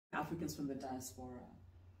Africans from the diaspora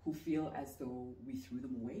who feel as though we threw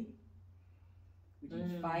them away. We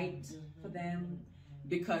didn't fight for them,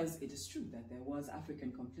 because it is true that there was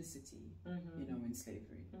African complicity, you know, in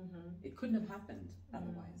slavery. It couldn't have happened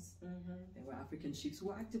otherwise. There were African chiefs who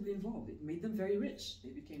were actively involved. It made them very rich.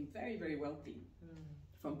 They became very, very wealthy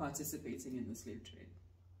from participating in the slave trade.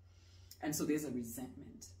 And so there's a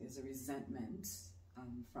resentment. There's a resentment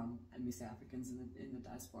from, and we say Africans in the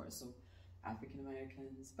diaspora, so African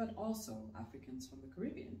Americans, but also Africans from the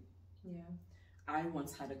Caribbean. Yeah. I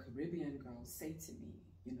once had a Caribbean girl say to me,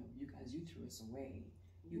 you know, you guys, you threw us away.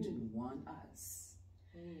 You didn't want us.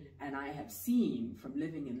 And I have seen from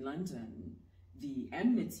living in London the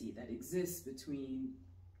enmity that exists between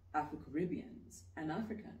Afro-Caribbeans and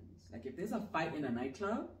Africans. Like if there's a fight in a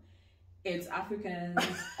nightclub, it's Africans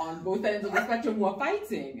on both ends of the spectrum who are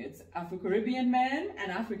fighting. It's Afro-Caribbean men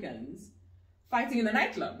and Africans fighting in the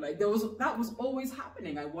nightclub. Like that was always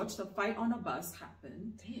happening. I watched a fight on a bus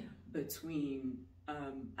happen between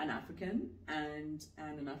an African and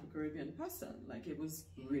an Afro-Caribbean person. Like it was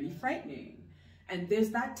really frightening. And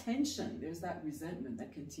there's that tension, there's that resentment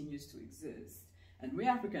that continues to exist. And we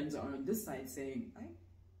Africans are on this side saying,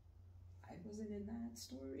 I wasn't in that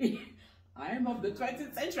story. I am of the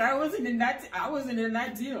 20th century. I wasn't in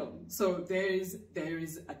that deal. So there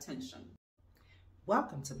is a tension.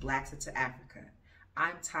 Welcome to Blacks into Africa.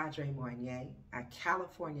 I'm Tadre Moignet, a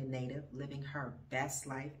California native living her best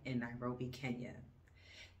life in Nairobi, Kenya.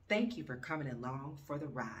 Thank you for coming along for the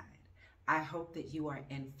ride. I hope that you are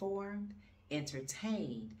informed,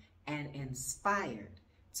 entertained, and inspired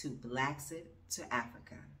to Blacks it to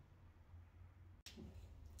Africa.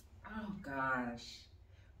 Oh gosh.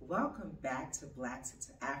 Welcome back to Blacks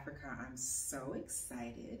into Africa. I'm so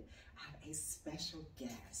excited. I have a special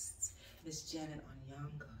guest, Miss Janet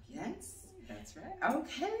Onyango. Yes? That's right.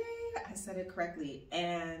 Okay, I said it correctly.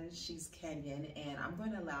 And she's Kenyan, and I'm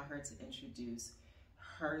going to allow her to introduce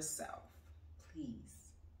herself, please.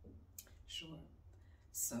 Sure.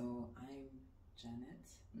 So I'm Janet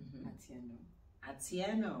Atieno.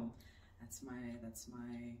 Atieno. That's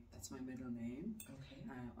my middle name. Okay.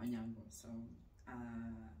 Onyango. So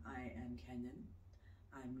I am Kenyan.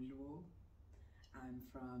 I'm Luo. I'm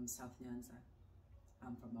from South Nyanza.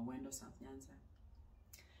 I'm from Awendo, South Nyanza.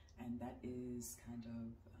 And that is kind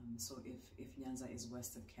of, so if Nyanza is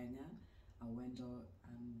west of Kenya, Awendo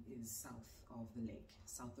is south of the lake,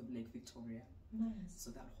 south of Lake Victoria. Nice.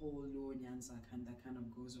 So that whole Luo Nyanza that kind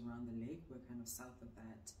of goes around the lake. We're kind of south of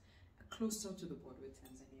that, closer to the border with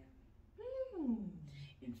Tanzania.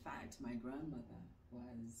 In fact, my grandmother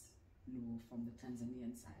was Luo from the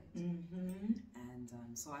Tanzanian side. And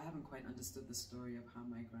so I haven't quite understood the story of how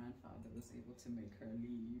my grandfather was able to make her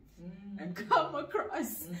leave and come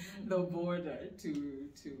across the border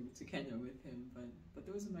to Kenya with him. But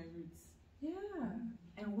those are my roots. Yeah.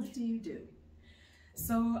 And what do you do?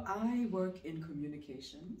 So I work in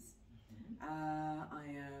communications. I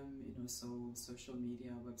am, social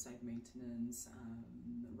media, website maintenance,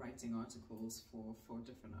 writing articles for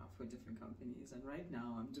different companies. And right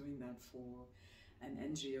now I'm doing that for an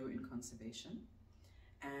NGO in conservation.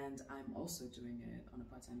 And I'm also doing it on a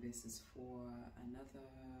part-time basis for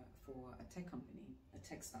a tech company, a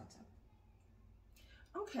tech startup.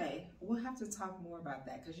 Okay, we'll have to talk more about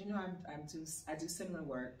that because I do similar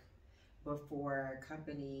work, but for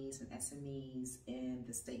companies and SMEs in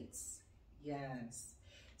the States. Yes.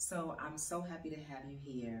 So I'm so happy to have you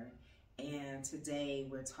here. And today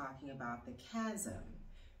we're talking about the chasm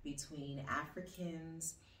between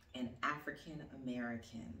Africans and African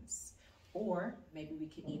Americans. Or maybe we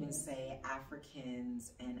could even say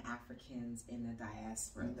Africans and Africans in the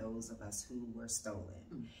diaspora, those of us who were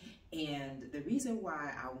stolen. And the reason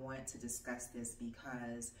why I want to discuss this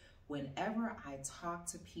because whenever I talk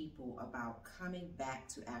to people about coming back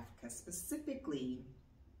to Africa, specifically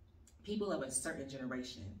people of a certain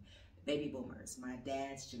generation, baby boomers, my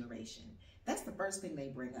dad's generation, that's the first thing they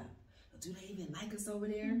bring up. Do they even like us over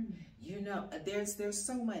there? You know, there's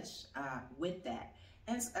so much with that.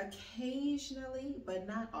 And occasionally, but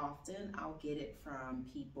not often, I'll get it from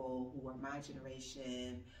people who are my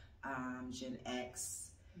generation, Gen X,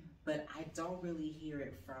 but I don't really hear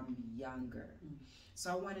it from younger.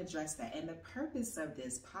 So I want to address that. And the purpose of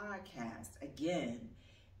this podcast, again,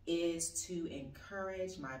 is to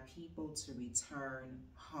encourage my people to return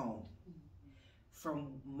home.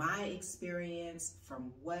 From my experience,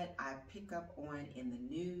 from what I pick up on in the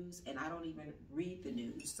news, and I don't even read the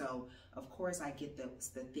news, so of course I get the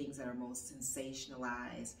things that are most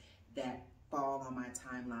sensationalized that fall on my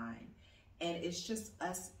timeline, and it's just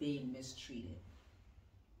us being mistreated.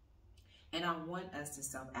 And I want us to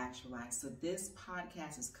self-actualize. So this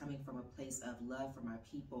podcast is coming from a place of love for my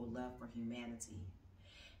people, love for humanity.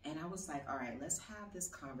 And I was like, all right, let's have this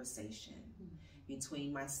conversation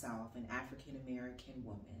between myself, an African American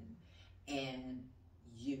woman, and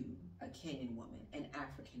you, a Kenyan woman, an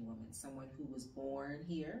African woman, someone who was born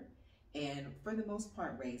here and for the most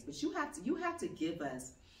part raised. But you have to give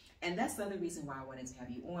us, and that's the other reason why I wanted to have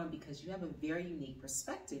you on, because you have a very unique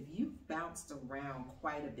perspective. You've bounced around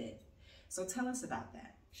quite a bit. So tell us about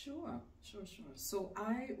that. Sure. So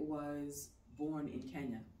I was born in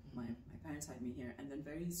Kenya. My parents had me here, and then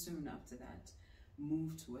very soon after that,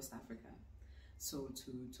 moved to West Africa. So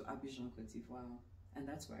to Abidjan, Cote d'Ivoire, and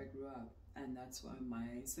that's where I grew up, and that's where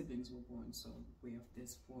my siblings were born. So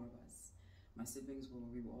there's 4 of us. My siblings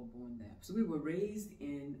we were all born there. So we were raised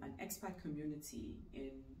in an expat community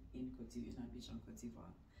in Abidjan, Cote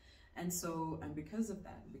d'Ivoire. And because of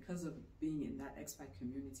that, because of being in that expat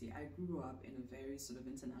community, I grew up in a very sort of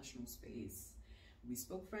international space. We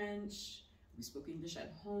spoke French, we spoke English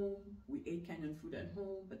at home, we ate Kenyan food at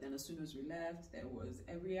home, but then as soon as we left, there was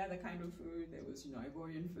every other kind of food. There was,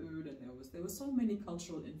 Ivorian food, and there was so many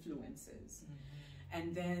cultural influences.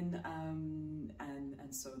 And then,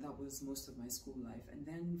 and so that was most of my school life. And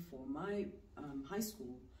then for my high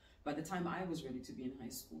school, by the time I was ready to be in high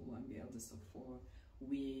school, I'm the eldest of 4,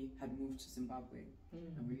 we had moved to Zimbabwe,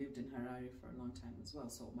 and we lived in Harare for a long time as well.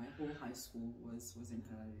 So my whole high school was in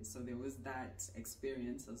Harare. So there was that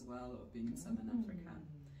experience as well of being in Southern Africa,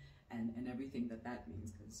 and everything that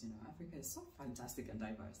means, because Africa is so fantastic and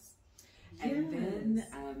diverse. Yes.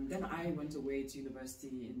 And then I went away to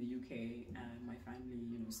university in the UK, and my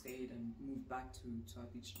family stayed and moved back to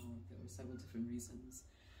Abidjan. There were several different reasons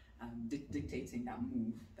dictating that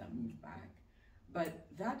move back. But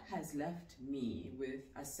that has left me with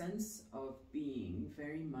a sense of being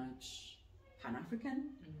very much Pan-African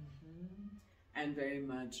and very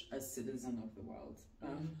much a citizen of the world.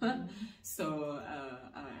 So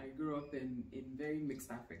I grew up in very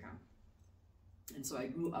mixed Africa. And so I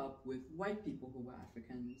grew up with white people who were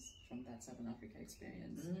Africans from that Southern Africa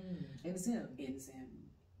experience. In Zim.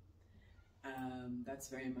 That's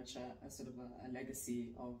very much a sort of a legacy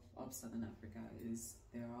of Southern Africa, is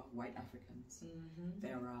there are white Africans.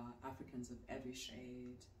 There are Africans of every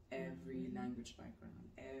shade, every language background,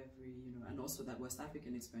 and also that West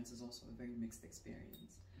African experience is also a very mixed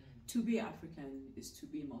experience. To be African is to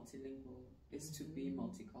be multilingual, is to be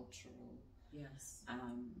multicultural. Yes.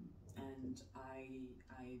 And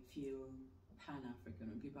I feel Pan-African.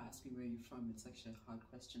 When people ask me where you're from, it's actually a hard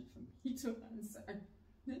question for me to answer.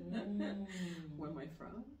 Where am I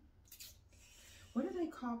from? What do they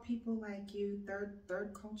call people like you?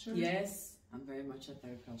 Third culture? Yes, I'm very much a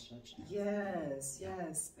third culture child. Yes.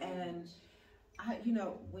 And I,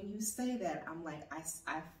 when you say that, I'm like,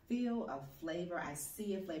 I feel a flavor. I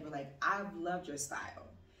see a flavor. Like, I've loved your style.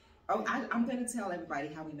 Oh, I'm going to tell everybody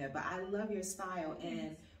how we met, but I love your style.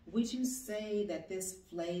 And would you say that this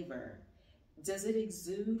flavor, does it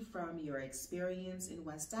exude from your experience in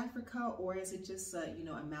West Africa, or is it just a,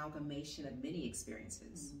 amalgamation of many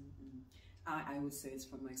experiences? I would say it's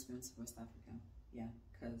from my experience in West Africa. Yeah,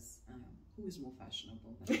 because who is more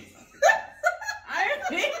fashionable than West Africa?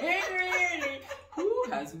 I mean, who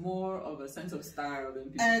has more of a sense of style than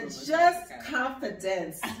people and from West just Africa?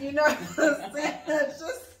 Confidence, you know what I'm saying?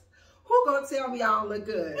 Just, who gonna tell me I don't look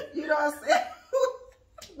good? You know what I'm saying?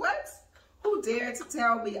 What? Who dared to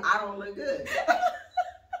tell me I don't look good?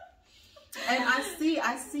 And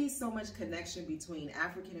I see so much connection between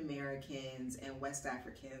African Americans and West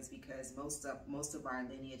Africans, because most of our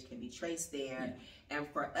lineage can be traced there. Yeah. And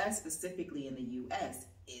for us specifically in the U.S.,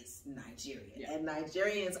 it's Nigeria. Yeah. And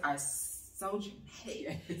Nigerians are so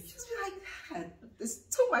dramatic. Yes. Just be like, God, there's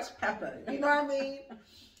too much pepper. You know what I mean?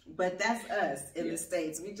 But that's us in the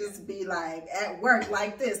States. We just be like at work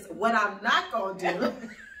like this. What I'm not gonna do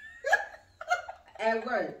at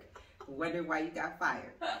work. Wonder why you got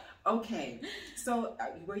fired. Okay, so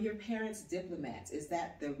were your parents diplomats? Is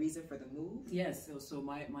that the reason for the move? Yes, so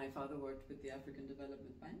my father worked with the African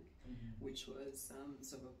Development Bank, which was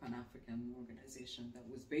sort of a Pan-African organization that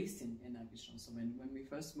was based in Abidjan. So when we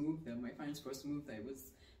first moved there, my parents first moved there,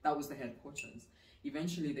 that was the headquarters.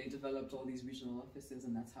 Eventually they developed all these regional offices,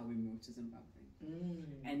 and that's how we moved to Zimbabwe.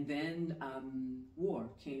 And then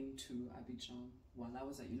war came to Abidjan while I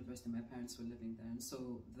was at university. My parents were living there, and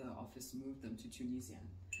so the office moved them to Tunisia.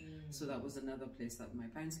 So that was another place that my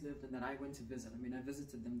parents lived and that I went to visit. I mean, I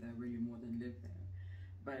visited them there really more than lived there.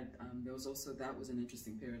 But there was also, that was an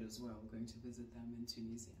interesting period as well, going to visit them in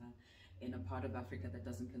Tunisia, in a part of Africa that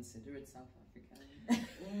doesn't consider itself Africa.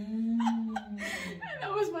 And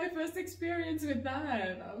that was my first experience with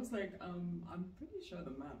that. I was like, I'm pretty sure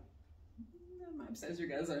the map says you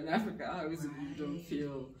guys are in Africa. I was you don't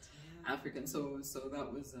feel African, so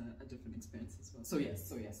that was a different experience as well. So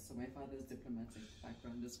my father's diplomatic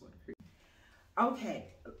background is what. Okay,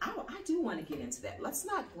 I do want to get into that. Let's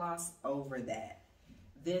not gloss over that.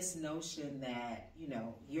 This notion that, you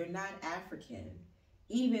know, you're not African,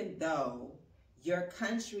 even though your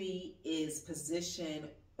country is positioned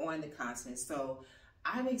on the continent. So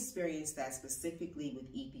I've experienced that specifically with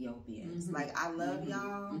Ethiopians. Like, I love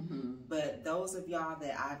y'all, but those of y'all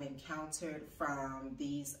that I've encountered from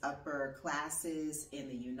these upper classes in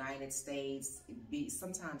the United States,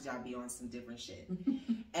 sometimes y'all be on some different shit.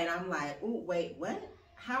 And I'm like, oh, wait, what?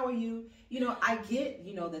 How are you? You know, I get,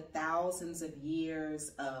 you know, the thousands of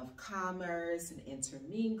years of commerce and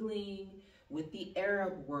intermingling with the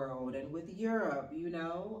Arab world and with Europe, you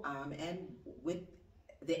know, and with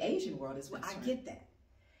the Asian world as well. I get that.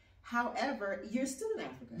 However, you're still in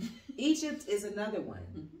Africa. Egypt is another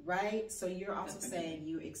one, right? So you're also saying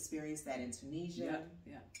you experienced that in Tunisia.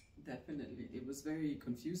 Yeah, definitely. It was very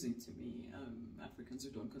confusing to me. Africans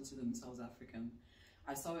who don't consider themselves African.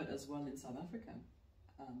 I saw it as well in South Africa.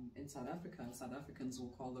 In South Africa, South Africans will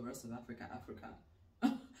call the rest of Africa, Africa.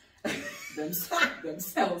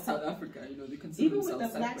 themselves South Africa, you know, they consider even themselves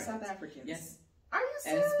with the separate. Black South Africans. Yes. Are you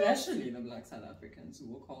serious? Especially the Black South Africans who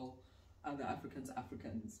will call other Africans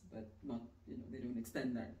Africans, but not, you know, they don't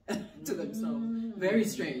extend that to themselves. Very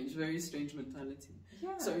strange mentality.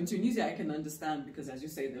 Yeah. So in Tunisia, I can understand because, as you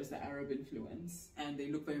say, there's the Arab influence, and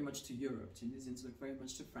they look very much to Europe. Tunisians look very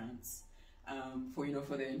much to France for, you know,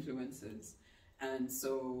 for their influences. And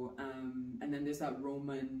so, and then there's that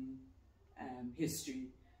Roman history.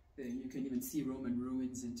 You can even see Roman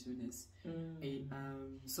ruins in Tunis.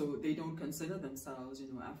 So they don't consider themselves,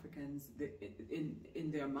 you know, Africans.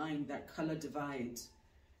 In their mind, that color divide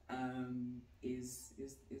is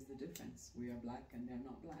the difference. We are black and they're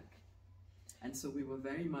not black. And so we were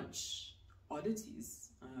very much oddities.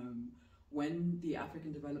 When the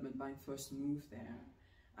African Development Bank first moved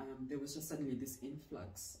there was just suddenly this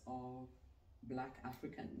influx of Black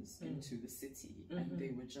Africans into the city, and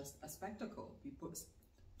they were just a spectacle.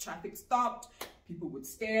 Traffic stopped, people would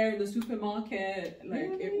stare in the supermarket,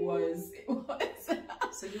 like it was.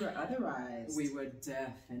 So you were otherized. We were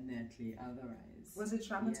definitely otherized. Was it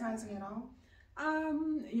traumatizing at all?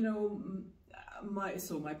 You know,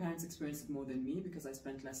 my parents experienced it more than me because I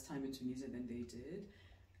spent less time in Tunisia than they did.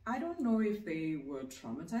 I don't know if they were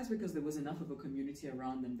traumatized because there was enough of a community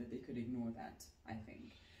around them that they could ignore that, I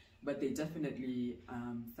think. But they definitely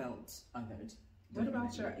felt othered. What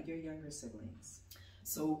about your younger siblings?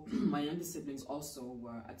 So my younger siblings also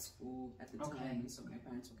were at school at the time, so my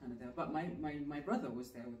parents were kind of there. But my brother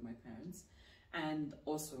was there with my parents, and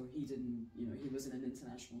also he didn't, you know, he was in an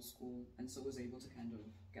international school, and so was able to kind of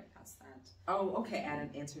get past that. Oh, okay, at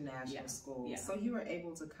an international school. Yeah. So you were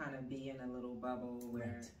able to kind of be in a little bubble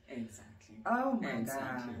where... Right. Exactly. Oh my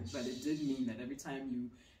gosh. But it did mean that every time you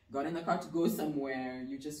got in the car to go somewhere,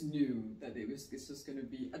 you just knew that it's just going to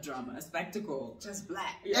be a drama, a spectacle. Just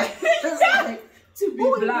black. Yeah. Like, to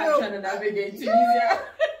be black trying to navigate Tunisia.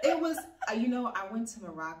 It was, you know, I went to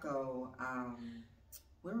Morocco,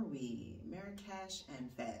 where were we? Marrakesh and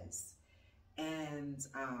Fez. And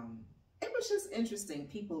it was just interesting,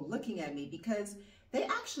 people looking at me, because they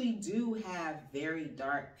actually do have very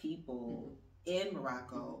dark people in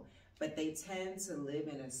Morocco, but they tend to live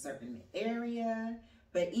in a certain area.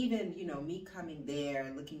 But even, you know, me coming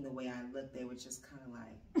there, looking the way I looked, they were just kind of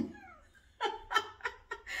like...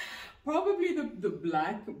 Probably the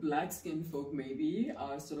black skinned folk maybe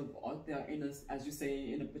are sort of out there in a, as you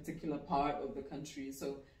say, in a particular part of the country.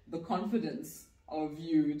 So the confidence of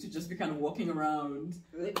you to just be kind of walking around,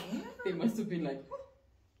 they must have been like...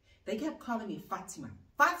 They kept calling me Fatima.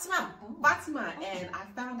 Fatima! Oh. Fatima! And I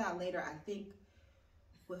found out later, I think,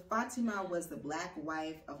 Fatima was the black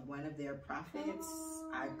wife of one of their prophets.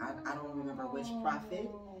 I don't remember which prophet.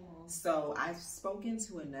 So I've spoken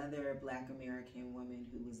to another Black American woman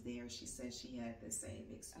who was there. She said she had the same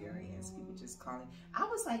experience. People just calling. I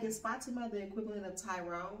was like, is Fatima the equivalent of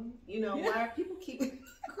Tyrone? You know, why are people keep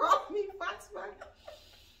calling me Fatima?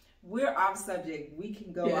 We're off subject. We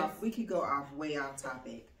can go off. We could go off way off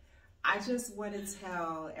topic. I just want to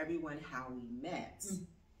tell everyone how we met.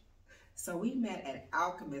 So we met at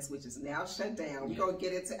Alchemist, which is now shut down. We're going to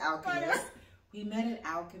get into Alchemist. We met at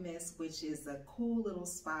Alchemist, which is a cool little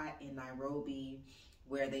spot in Nairobi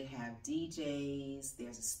where they have DJs,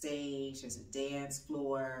 there's a stage, there's a dance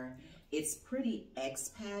floor. It's pretty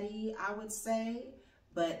expat-y, I would say,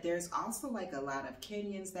 But there's also like a lot of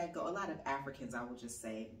Kenyans that go, a lot of Africans, I would just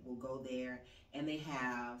say, will go there, and they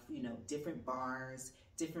have, you know, different bars,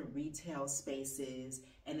 different retail spaces,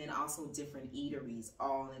 and then also different eateries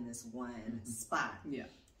all in this one spot. Yeah.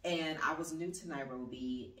 And I was new to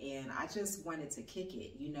Nairobi, and I just wanted to kick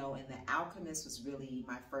it, you know, and the Alchemist was really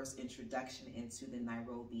my first introduction into the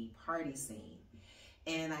Nairobi party scene.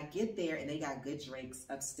 And I get there, and they got good drinks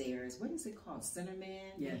upstairs. What is it called?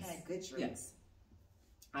 Cinnamon? Yes. They had good drinks. Yes.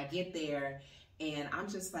 I get there, and I'm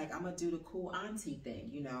just like, I'm going to do the cool auntie thing.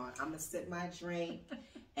 You know, I'm going to sip my drink,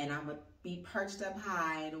 and I'm going to be perched up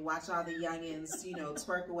high and watch all the youngins, you know,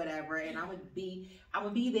 twerk or whatever. And I'm going to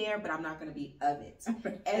be there, but I'm not going to be of it.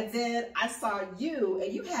 And then I saw you,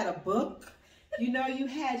 and you had a book. You know, you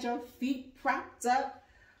had your feet propped up.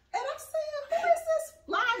 And I'm saying, who is this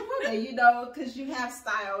fly woman? You know, because you have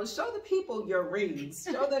style. Show the people your rings.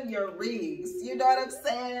 Show them your rings. You know what I'm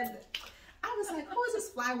saying? I was like, who is this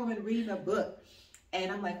fly woman reading a book?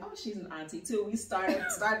 And I'm like, oh, she's an auntie too. We started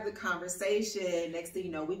the conversation. Next thing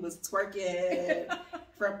you know, we was twerking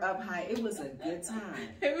from up high. It was a good time.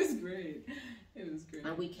 It was great. It was great.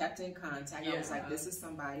 And we kept in contact. Yeah. I was like, this is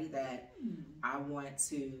somebody that I want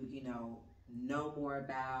to, you know more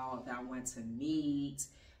about, that I want to meet.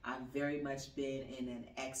 I've very much been in an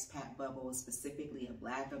expat bubble, specifically a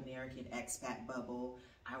Black American expat bubble.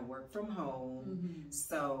 I work from home,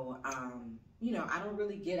 so, you know, I don't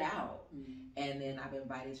really get out. And then I've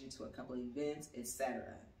invited you to a couple of events, etc.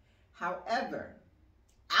 However,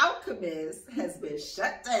 Alchemist has been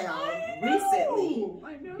shut down recently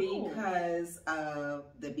because of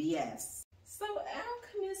the BS. So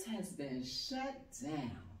Alchemist has been shut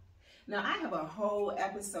down. Now, I have a whole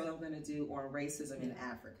episode I'm going to do on racism in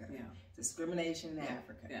Africa, discrimination in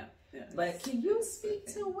Africa. But can you speak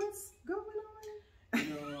to what's going on?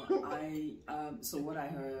 So what I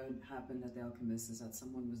heard happened at the Alchemist is that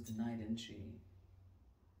someone was denied entry,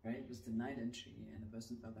 right? It was denied entry, and the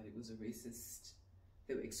person felt that it was a racist.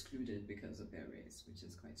 They were excluded because of their race, which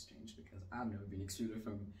is quite strange because I've never been excluded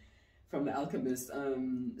from the Alchemist.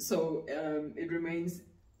 It remains,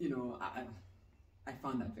 you know, I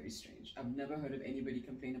found that very strange. I've never heard of anybody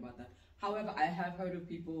complain about that. However, I have heard of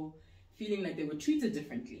people feeling like they were treated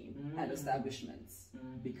differently at establishments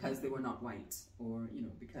because they were not white, or, you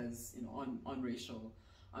know, because, you know, on racial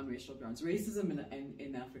grounds. Racism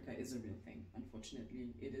in Africa is a real thing.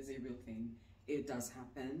 Unfortunately, it is a real thing. It does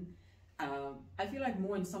happen. I feel like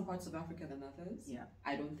more in some parts of Africa than others. Yeah.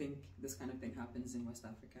 I don't think this kind of thing happens in West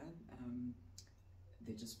Africa.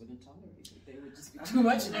 They just wouldn't tolerate it. There would just be too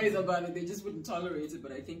much noise about it. They just wouldn't tolerate it.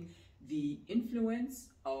 But I think the influence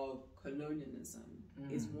of colonialism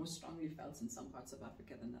is more strongly felt in some parts of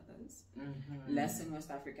Africa than others. Less in West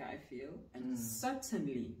Africa, I feel, and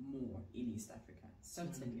certainly more in East Africa.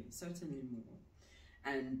 Certainly more.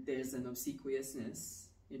 And there's an obsequiousness,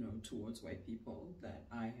 you know, towards white people that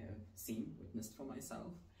I have seen, witnessed for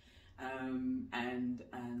myself. And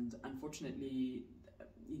unfortunately,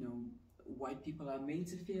 you know, white people are made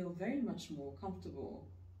to feel very much more comfortable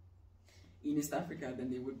in East Africa than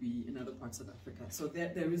they would be in other parts of Africa. So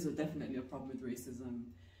there is definitely a problem with racism.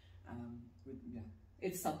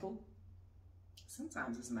 It's subtle.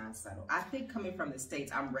 Sometimes it's not subtle. I think coming from the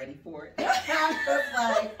States, I'm ready for it. It's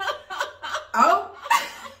like, oh,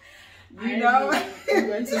 you know. You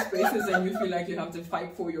go into spaces and you feel like you have to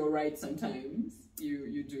fight for your rights sometimes.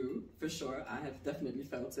 You do, for sure. I have definitely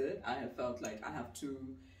felt it. I have felt like I have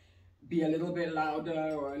to be a little bit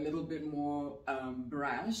louder or a little bit more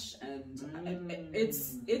brash, and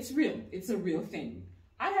it's real. It's a real thing.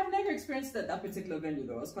 I have never experienced that particular venue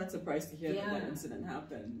though. I was quite surprised to hear that incident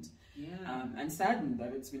happened, and saddened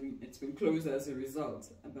that it's been closed as a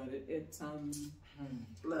result. But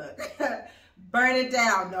look, burn it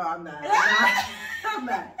down. No, I'm not. I'm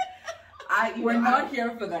not. We're not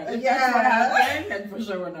here for that. If that's what happened, and for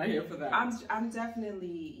sure we're not here for that. I'm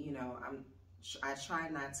definitely, you know, I try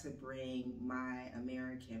not to bring my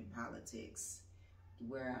American politics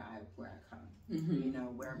where I come, you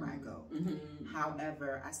know, wherever I go.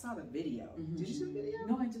 However, I saw the video. Did you see the video?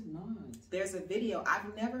 No, I did not. There's a video.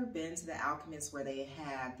 I've never been to the Alchemist where they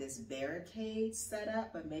have this barricade set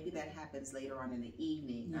up, but maybe that happens later on in the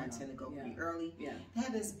evening. I tend to go pretty early. They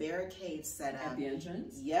have this barricade set up at the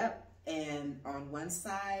entrance. Yep. And on one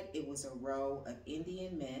side, it was a row of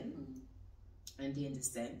Indian men, Indian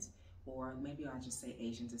descent, or maybe I'll just say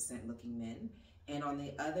Asian descent looking men. And on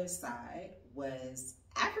the other side was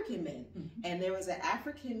African men. And there was an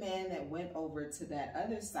African man that went over to that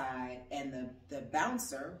other side, and the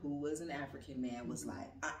bouncer, who was an African man, was like,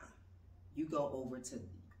 you go over to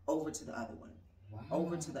the other one.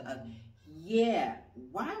 Over to the other. Yeah.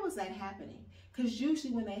 Why was that happening? Because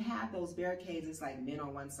usually when they have those barricades, it's like men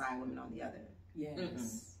on one side, women on the other.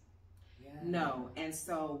 Yes. Yeah. No. And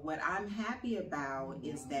so what I'm happy about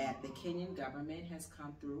is that the Kenyan government has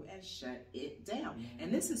come through and shut it down.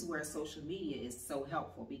 And this is where social media is so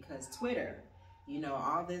helpful, because Twitter, you know,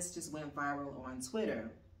 all this just went viral on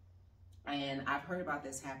Twitter. And I've heard about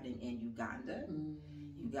this happening in Uganda.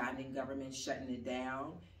 Ugandan government shutting it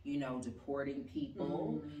down, you know, deporting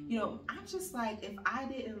people. You know, I'm just like, if I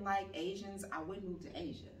didn't like Asians, I wouldn't move to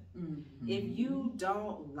Asia. If you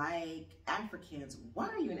don't like Africans, why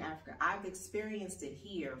are you in Africa? I've experienced it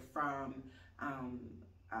here from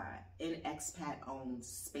in expat-owned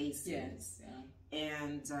spaces. Yes. Yeah.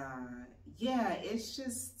 And yeah, it's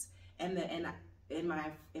just, and in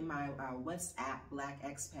my WhatsApp Black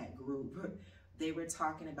expat group, they were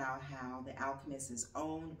talking about how the Alchemist is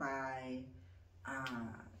owned by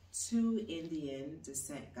 2 Indian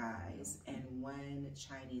descent guys and 1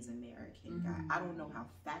 Chinese American guy. I don't know how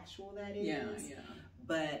factual that is. Yeah.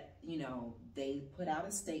 But, you know, they put out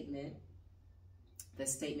a statement. The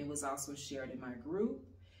statement was also shared in my group.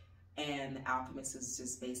 And the Alchemist is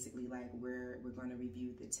just basically like, we're going to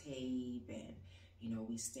review the tape, and, you know,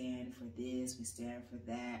 we stand for this, we stand for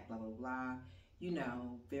that, blah, blah, blah. You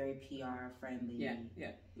know, very PR friendly.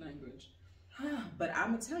 Yeah, language. But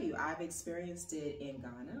I'm gonna tell you, I've experienced it in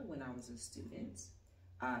Ghana when I was a student.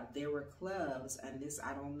 There were clubs, and this,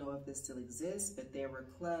 I don't know if this still exists, but there were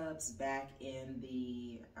clubs back in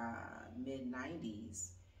the mid-90s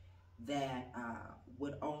that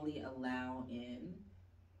would only allow in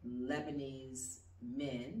Lebanese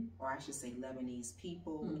men, or I should say Lebanese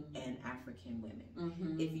people, and African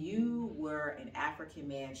women. If you were an African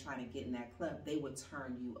man trying to get in that club, they would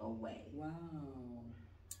turn you away. Wow.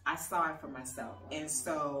 I saw it for myself. And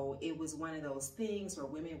so it was one of those things where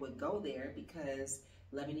women would go there because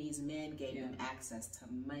Lebanese men gave them access to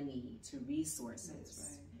money, to resources.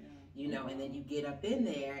 That's right. You know, and then you get up in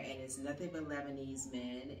there and it's nothing but Lebanese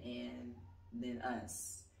men and then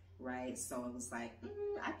us. Right, so it was like,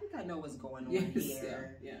 I think I know what's going on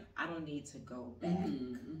here. Yeah. I don't need to go back.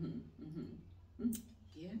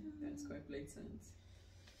 Yeah, that's quite blatant.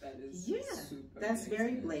 That is super that's blatant.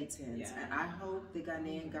 Very blatant. Yeah. And I hope the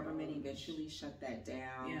Ghanaian government eventually shut that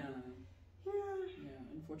down. Yeah.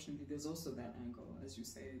 Unfortunately, there's also that angle, as you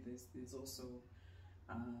say. There's also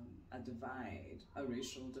a divide, a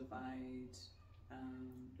racial divide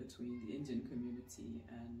between the Indian community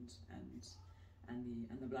and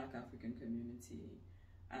the Black African community.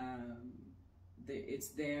 It's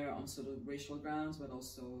there on sort of racial grounds, but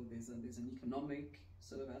also there's an economic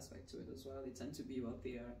sort of aspect to it as well. They tend to be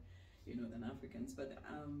wealthier, you know, than Africans, but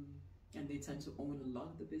and they tend to own a lot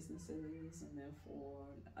of the businesses, and therefore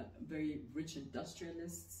very rich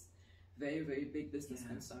industrialists. Very, very big business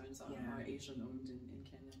concerns are Asian owned in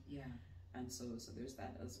Kenya. Yeah, and so there's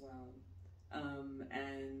that as well.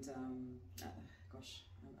 Gosh,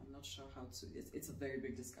 I'm not sure how to. It's a very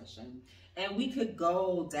big discussion, and we could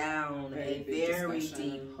go down a very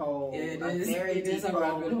deep hole. It is a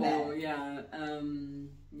rabbit hole. Yeah.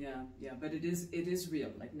 But it is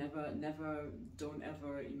real. Like never, don't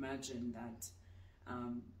ever imagine that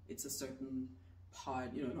it's a certain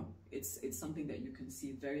part. You know, no, it's something that you can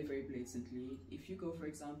see very, very blatantly. If you go, for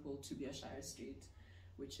example, to Biashara Street,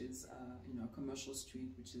 which is a commercial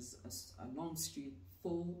street, which is a long street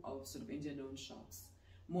full of sort of Indian-owned shops.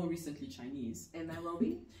 More recently, Chinese. In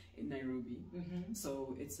Nairobi? In Nairobi.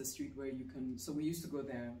 So it's a street where you can, so we used to go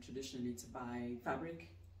there traditionally to buy fabric,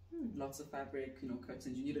 lots of fabric, you know,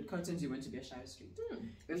 curtains. You needed curtains, you went to Biashara Street.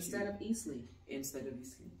 Instead of Eastleigh? Instead of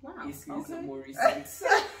Eastleigh. Wow. Eastleigh is a more recent.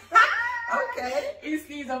 Okay.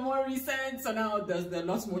 Eastleigh is a more recent, so now there are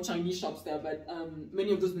lots more Chinese shops there, but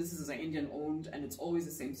many of those businesses are Indian-owned, and it's always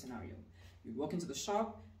the same scenario. You walk into the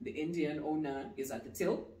shop, the Indian owner is at the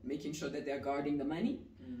till, making sure that they're guarding the money,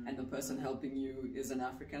 and the person helping you is an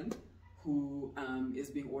African who is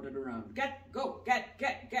being ordered around. Get,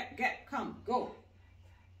 come, go.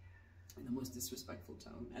 In the most disrespectful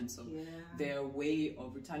tone. And so their way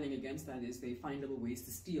of retaliating against that is they find little ways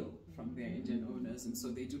to steal from their Indian owners. And so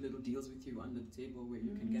they do little deals with you under the table where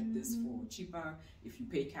you can get this for cheaper if you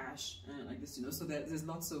pay cash, like this, you know. So there's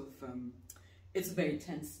lots of, it's very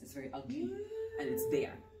tense, it's very ugly, and it's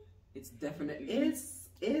there. It's definitely...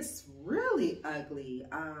 It's really ugly.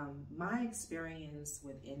 My experience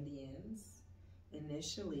with Indians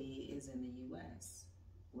initially is in the U.S.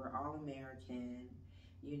 We're all American.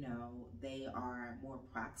 You know, they are more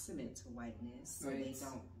proximate to whiteness, so they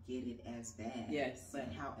don't get it as bad. Yes.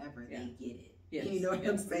 But however, they get it. Yes. You know what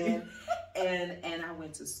I'm saying? and I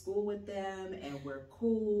went to school with them, and we're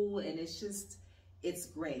cool, and it's just, it's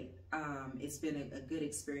great. It's been a good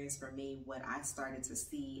experience for me. What I started to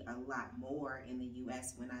see a lot more in the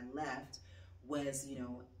U.S. when I left was, you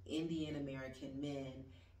know, Indian American men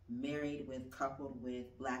married coupled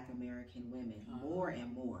with Black American women, more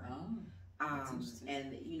and more.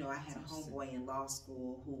 And, you know, I had a homeboy in law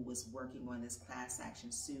school who was working on this class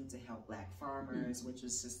action suit to help Black farmers, which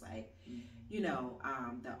was just like, you know,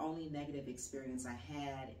 the only negative experience I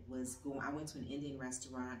had was I went to an Indian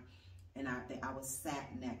restaurant, and I was sat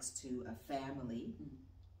next to a family.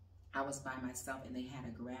 I was by myself, and they had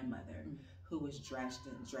a grandmother who was dressed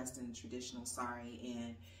in traditional sari,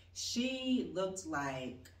 and she looked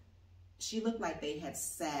like they had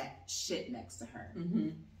sat shit next to her.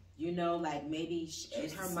 You know, like maybe in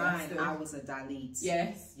her mind, I was a Dalit.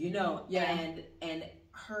 Yes. You know, and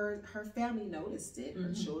her family noticed it.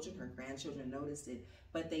 Her children, her grandchildren noticed it,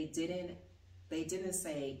 but they didn't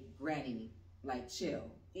say, "Granny, like chill."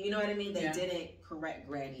 You know what I mean? They didn't correct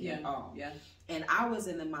Granny at all. And I was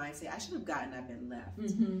in the mindset, I should have gotten up and left.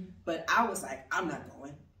 But I was like, I'm not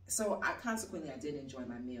going. So consequently, I did enjoy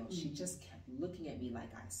my meal. She just kept looking at me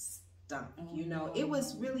like I stunk. You know, it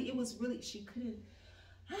was really, she couldn't,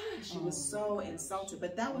 she was so insulted.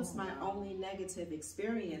 But that was my only negative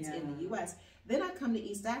experience in the U.S. Then I come to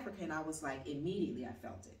East Africa, and I was like, immediately I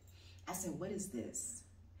felt it. I said, what is this?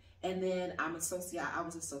 And then I was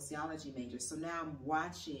a sociology major, so now I'm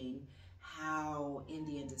watching how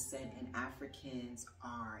Indian descent and Africans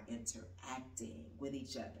are interacting with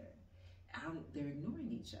each other. They're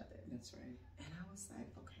ignoring each other. That's right. And I was like,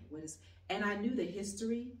 okay, what is? And I knew the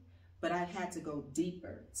history, but I had to go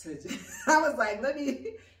deeper. I was like, let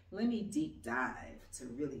me deep dive to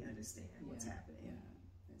really understand what's happening. Yeah,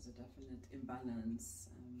 there's a definite imbalance.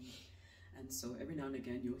 And so every now and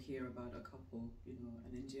again, you'll hear about a couple, you know,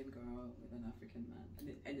 an Indian girl with an African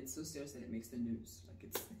man. And it's so serious that it makes the news.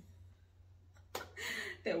 Like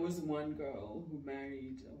there was one girl who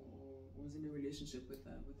married or was in a relationship with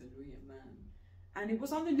a Luhya man. And it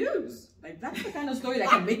was on the news. Like, that's the kind of story that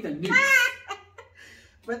can make the news.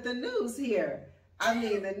 But the news here, I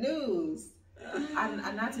mean, the news,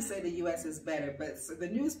 I'm not to say the U.S. is better, but the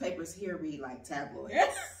newspapers here read like tabloids.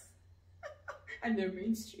 Yes. And they're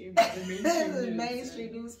mainstream. The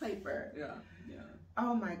mainstream newspaper. Yeah.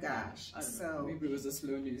 Oh my gosh. So maybe it was a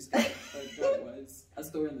slow news, but that was a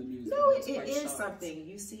story in the news. No, it is something.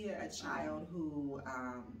 You see a child who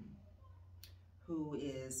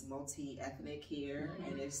is multi-ethnic here,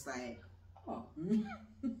 and it's like, oh, okay.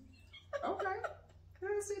 I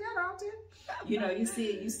don't see that often. You know, you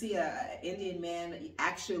see a Indian man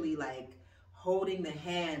actually like holding the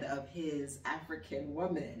hand of his African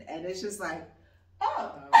woman, and it's just like,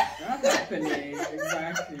 oh, that's happening.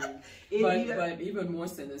 Exactly. But even more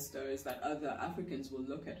sinister is that other Africans will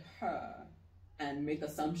look at her and make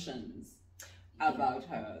assumptions about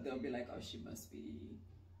her. They'll be like, oh, she must be.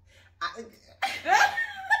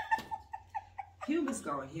 Humans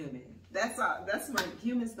going human. That's all. That's my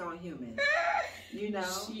humans going human. You know,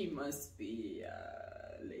 she must be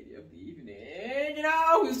lady of the evening, you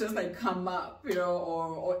know, who's just like come up, you know,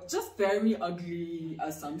 or just very ugly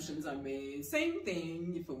assumptions are made. Same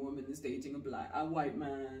thing if a woman is dating a white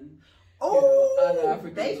man. Oh, you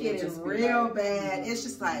know, they get it real like, bad. It's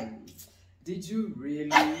just like, did you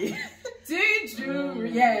really? Did you?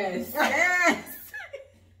 Yes. Yes.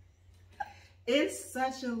 It's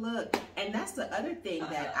such a look. And that's the other thing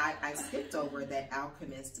that I skipped over that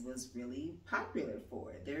Alchemist was really popular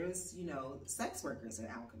for. There's, you know, sex workers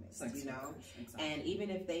at Alchemist, you know? Exactly. And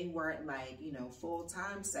even if they weren't like, you know,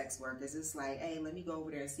 full-time sex workers, it's like, hey, let me go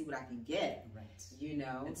over there and see what I can get. Right. You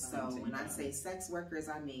know? So when I say sex workers,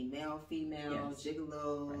 I mean male, female,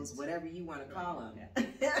 gigolos, whatever you want to call them.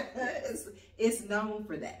 Yeah. It's known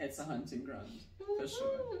for that. It's a hunting ground. For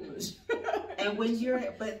sure. And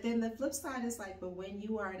but then the flip side is like, but when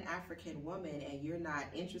you are an African woman and you're not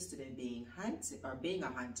interested in being hunted or being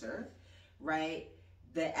a hunter, right?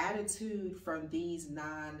 The attitude from these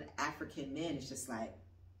non-African men is just like,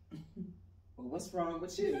 well, what's wrong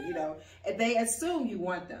with you? You know, and they assume you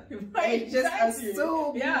want them. Right, they just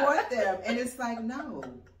assume you want them. And it's like, no,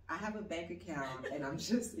 I have a bank account and I'm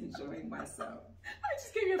just enjoying myself. I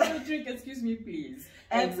just gave you a drink, excuse me, please.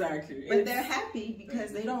 Exactly. But they're happy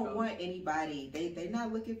because they don't want anybody. They're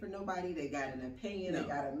not looking for nobody. They got an opinion. They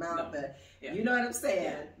got a mouth. You know what I'm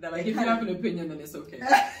saying? Yeah. Like, if you have an opinion, then it's okay.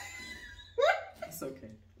 It's okay.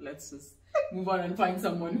 Let's just move on and find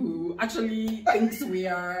someone who actually thinks we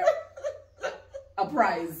are a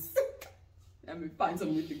prize. And we find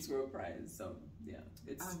someone who thinks we're a prize. So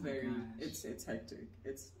It's oh it's hectic.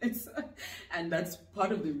 It's and that's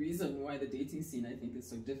part of the reason why the dating scene, I think, is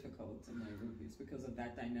so difficult in Nairobi. It's because of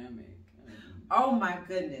that dynamic. Oh my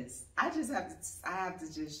goodness. I have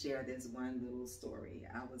to just share this one little story.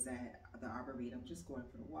 I was at the Arboretum just going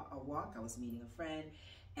for a walk. I was meeting a friend,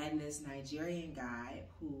 and this Nigerian guy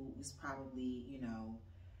who was probably, you know,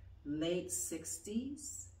 late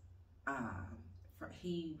 60s.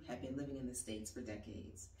 He had been living in the States for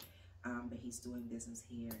decades, but he's doing business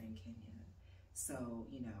here in Kenya. So,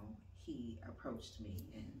 you know, he approached me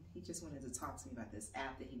and he just wanted to talk to me about this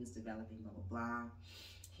app that he was developing, blah, blah, blah.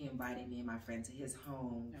 He invited me and my friend to his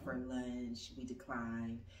home for lunch. We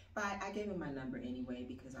declined, but I gave him my number anyway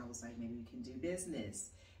because I was like, maybe we can do business.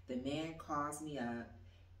 The man calls me up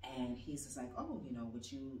and he's just like, oh, you know,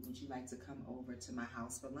 would you like to come over to my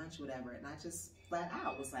house for lunch, whatever? And I just flat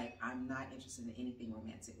out was like, I'm not interested in anything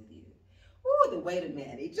romantic with you. Ooh, wait a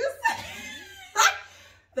minute. He just,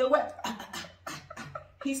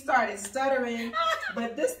 he started stuttering,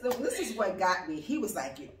 but this is what got me. He was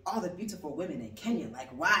like, all the beautiful women in Kenya, like,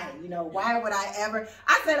 why? You know, why would I ever?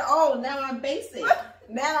 I said, oh, now I'm basic.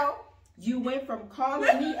 Now you went from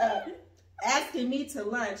calling me up, asking me to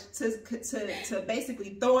lunch, to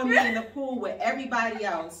basically throwing me in the pool with everybody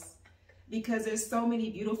else because there's so many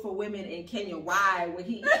beautiful women in Kenya. Why would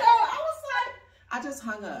he? You know, I was like, I just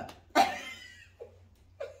hung up.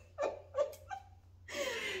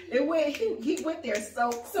 It went. He went there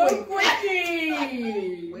so quickly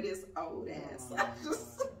with his old ass.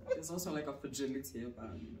 There's also like a fragility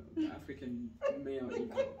about, you know, the African male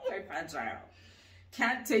ego. Very fragile.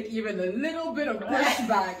 Can't take even a little bit of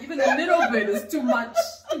pushback. Even a little bit is too much.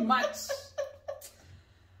 Too much.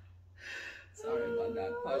 Sorry about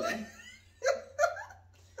that, Polly.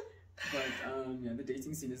 But yeah, the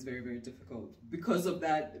dating scene is very, very difficult because of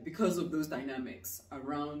that. Because of those dynamics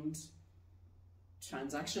around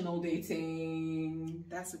transactional dating.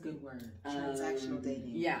 That's a good word. Transactional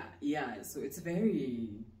dating. Yeah. So it's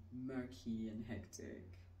very murky and hectic.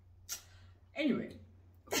 Anyway,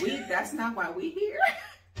 that's not why we here.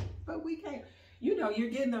 But we can't. You know,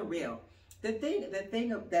 you're getting the real. The thing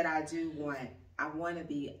that I do want, I want to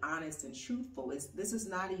be honest and truthful. This is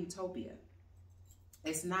not a utopia.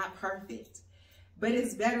 It's not perfect, but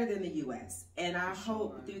it's better than the U.S. And I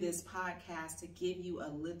hope through this podcast to give you a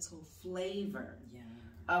little flavor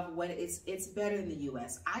of what it's better than the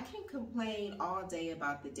U.S. I can complain all day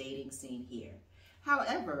about the dating scene here.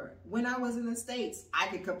 However, when I was in the States, I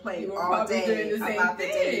could complain all day about the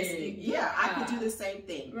dating scene. Yeah, I could do the same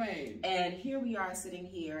thing. Right. And here we are sitting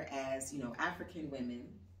here as, you know, African women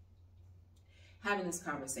having this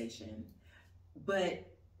conversation, but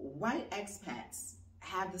white expats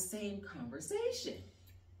have the same conversation.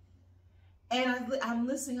 And I'm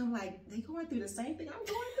listening, I'm like, they going through the same thing I'm going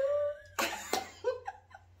through?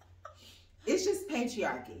 It's just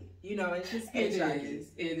patriarchy. You know, it's just patriarchy.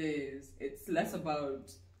 It is. It's less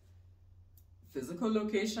about physical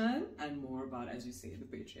location and more about, as you say, the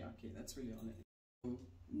patriarchy. That's really all it is.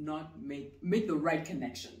 Not make the right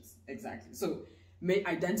connections. Exactly. So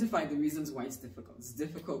identify the reasons why it's difficult. It's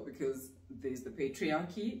difficult because there's the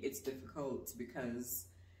patriarchy. It's difficult because,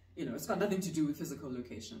 you know, it's got nothing to do with physical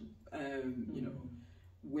location. You know,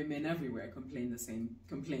 women everywhere complain that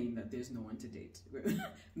there's no one to date.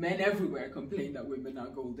 Men everywhere complain that women are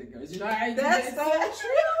gold diggers. You know, that's so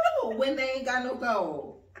true. When they ain't got no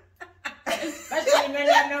gold. Especially men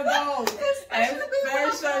who have no gold.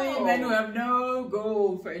 Especially men who have no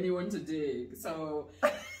gold for anyone to dig. So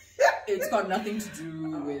it's got nothing to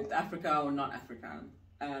do with Africa or not Africa.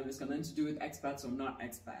 It's got nothing to do with expats or not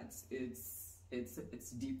expats. It's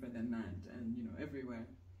deeper than that. And you know, everywhere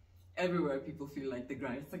people feel like the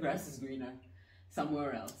grass is greener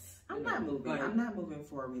somewhere else. I'm not moving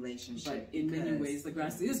for a relationship. But in many ways, the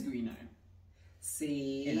grass is greener.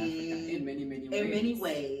 See, in Africa, in many ways. In many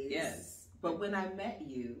ways, yes. But when I met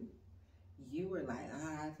you, you were like,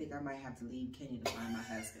 I think I might have to leave Kenya to find my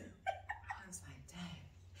husband. I was like, dang,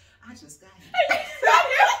 I just got here.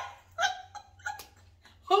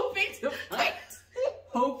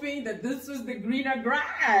 hoping that this was the greener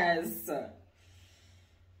grass.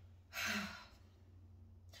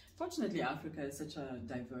 Fortunately, Africa is such a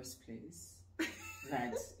diverse place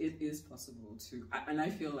that it is possible to, and I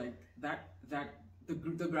feel like that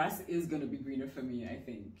the grass is going to be greener for me, I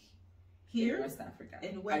think. Here? In West Africa. I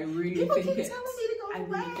really think it. People keep telling me to go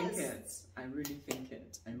west. I really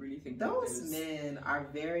think those men are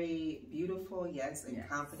very beautiful, yes, and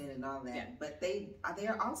confident and all that, but they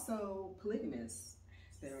are also polygamous.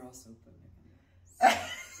 They're also polygamous.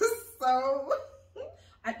 So...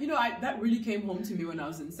 you know, that really came home to me when I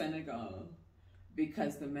was in Senegal.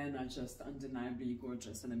 because the men are just undeniably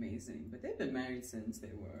gorgeous and amazing, but they've been married since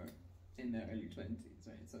they were in their early 20s,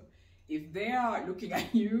 right? So if they are looking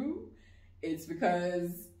at you, it's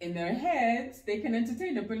because in their heads they can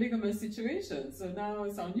entertain a polygamous situation. So now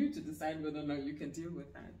it's on you to decide whether or not you can deal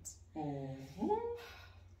with that.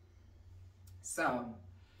 So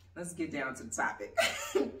let's get down to the topic.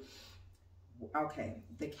 Okay,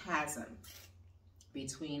 the chasm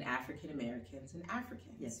between African Americans and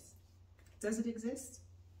Africans. Yes. Does it exist?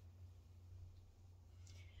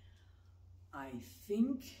 I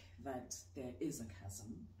think that there is a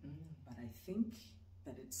chasm, but I think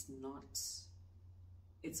that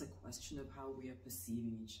it's a question of how we are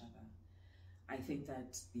perceiving each other. I think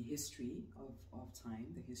that the history of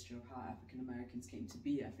time, the history of how African Americans came to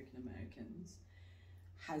be African Americans,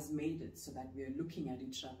 has made it so that we are looking at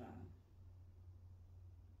each other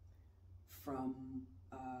from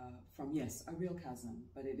yes, a real chasm,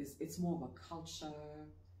 but it's more of a culture,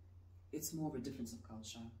 it's more of a difference of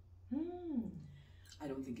culture. I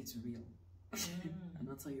don't think it's real. And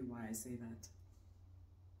I'll tell you why I say that.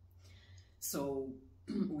 So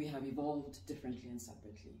we have evolved differently and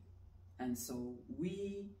separately. And so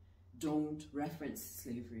we don't reference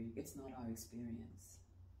slavery. It's not our experience.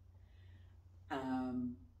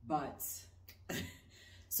 But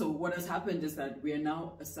so what has happened is that we're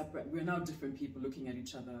now different people looking at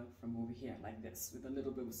each other from over here like this with a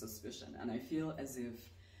little bit of suspicion. And I feel as if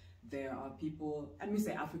there are people, and we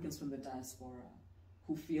say Africans from the diaspora,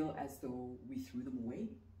 who feel as though we threw them away.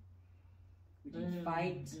 We didn't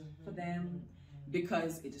fight for them,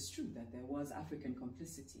 because it is true that there was African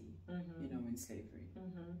complicity, you know, in slavery.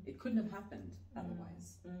 It couldn't have happened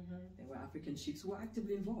otherwise. There were African chiefs who were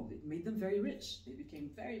actively involved. It made them very rich. They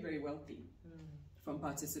became very, very wealthy from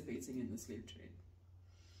participating in the slave trade.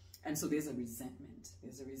 And so there's a resentment.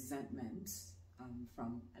 There's a resentment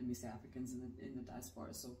from, and we say Africans in the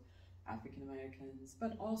diaspora, so African Americans,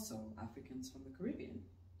 but also Africans from the Caribbean.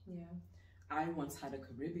 Yeah. I once had a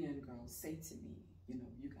Caribbean girl say to me, you know,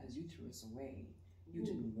 you guys, you threw us away. You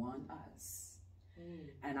didn't want us.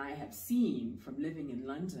 And I have seen from living in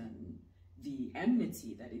London the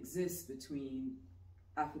enmity that exists between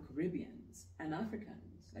Afro-Caribbeans and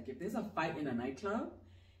Africans. Like if there's a fight in a nightclub,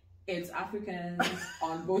 it's Africans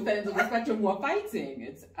on both ends of the spectrum who are fighting.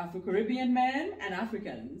 It's Afro-Caribbean men and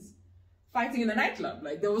Africans fighting in a nightclub.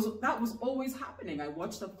 Like that was always happening. I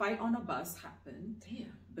watched a fight on a bus happen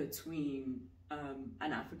between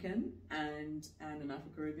an African and an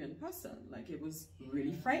Afro-Caribbean person. Like it was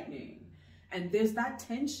really frightening. And there's that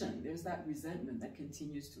tension, there's that resentment that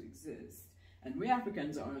continues to exist. And we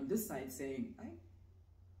Africans are on this side saying,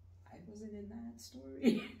 I wasn't in that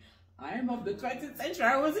story. I am of the 20th century.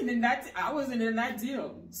 I wasn't in that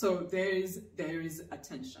deal. So there is a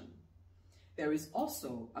tension. There is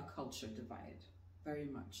also a culture divide, very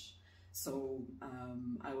much. So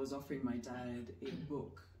I was offering my dad a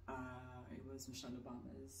book. It was Michelle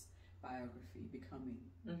Obama's biography, Becoming.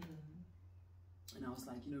 And I was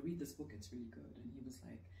like, you know, read this book, it's really good. And he was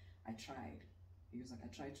like, I tried. He was like, I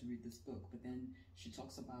tried to read this book, but then she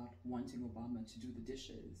talks about wanting Obama to do the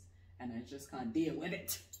dishes, and I just can't deal with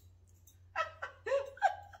it.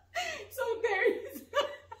 So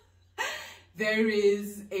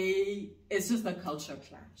it's just a culture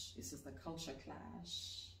clash. It's just a culture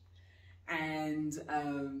clash. And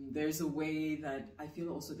there's a way that, I feel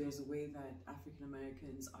also there's a way that African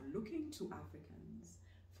Americans are looking to Africans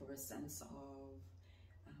for a sense of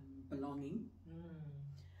belonging.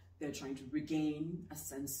 They're trying to regain a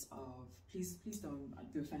sense of, please don't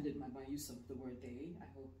be offended by my use of the word they. I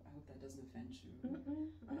hope that doesn't offend you.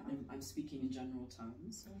 I'm speaking in general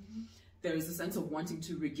terms. There is a sense of wanting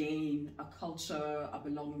to regain a culture, a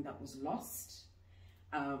belonging that was lost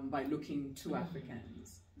by looking to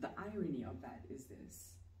Africans. The irony of that is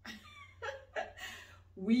this.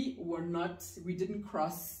 We didn't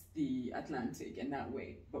cross the Atlantic in that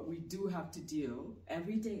way, but we do have to deal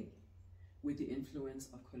every day with the influence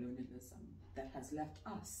of colonialism that has left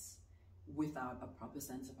us without a proper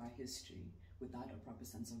sense of our history, without a proper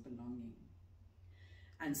sense of belonging.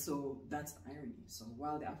 And so that's the irony. So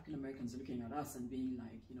while the African Americans are looking at us and being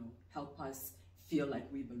like, you know, help us feel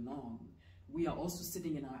like we belong, we are also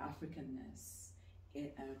sitting in our Africanness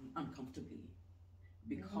uncomfortably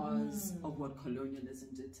because of what colonialism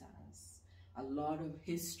did to us. A lot of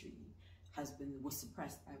history was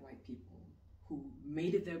suppressed by white people who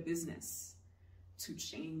made it their business to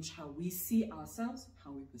change how we see ourselves,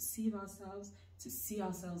 how we perceive ourselves, to see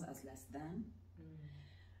ourselves as less than.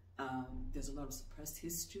 There's a lot of suppressed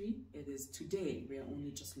history. It is today, we are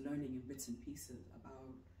only just learning in bits and pieces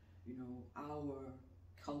about, you know, our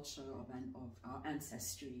culture of our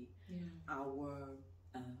ancestry, yeah, our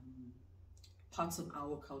parts of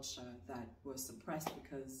our culture that were suppressed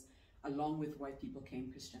because along with white people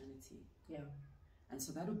came Christianity. yeah. And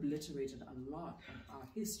so that obliterated a lot of our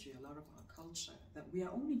history, a lot of our culture that we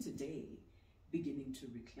are only today beginning to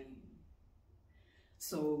reclaim.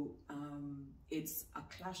 So it's a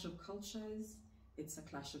clash of cultures, it's a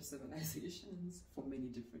clash of civilizations for many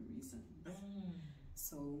different reasons.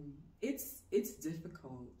 So it's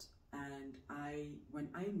difficult, and when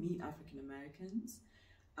I meet African Americans,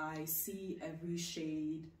 I see every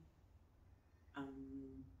shade.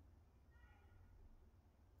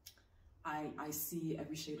 I see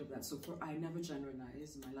every shade of that. So I never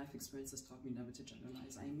generalize. My life experience has taught me never to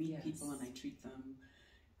generalize. I meet Yes. people and I treat them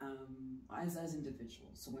as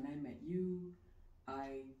individuals. So when I met you,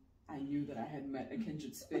 I knew that I had met a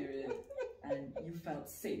kindred spirit, and you felt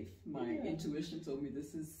safe. My intuition told me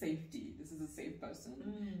this is safety. This is a safe person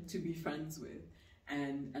to be friends with.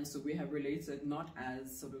 And so we have related not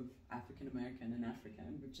as sort of African American and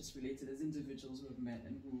African, we've just related as individuals who have met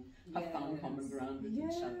and who have found common ground with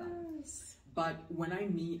each other. But when I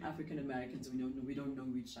meet African Americans, we don't know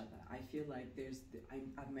each other. I feel like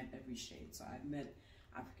I've met every shade. So I've met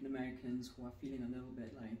African Americans who are feeling a little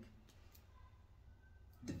bit like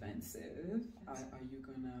defensive. Are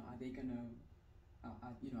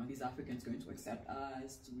these Africans going to accept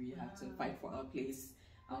us? Do we have to fight for our place,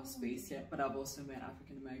 our space here? But I've also met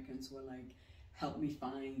African Americans who are like, help me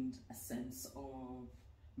find a sense of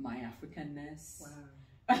my Africanness.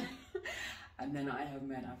 Wow. And then I have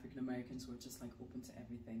met African Americans who are just like open to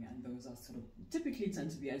everything, and those are sort of typically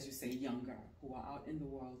tend to be, as you say, younger, who are out in the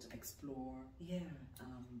world to explore. Yeah.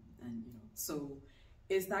 And so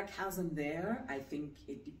is that chasm there? I think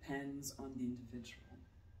it depends on the individual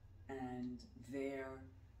and their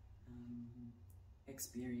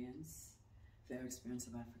experience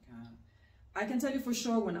of Africa. I can tell you for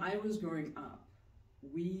sure, when I was growing up,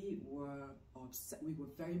 we were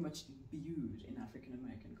very much imbued in African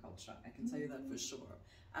American culture. I can tell you that for sure.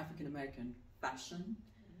 African American fashion,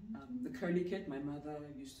 the curly kit. My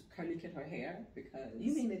mother used to curly kit her hair because...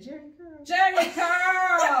 You mean the Jerry curl? Jerry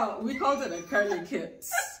curl! We called it a curly kit.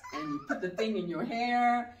 And you put the thing in your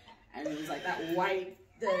hair, and it was like that white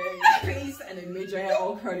face, and it made your hair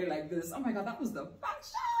all curly like this. Oh my God, that was the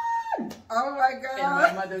fashion! Oh my God!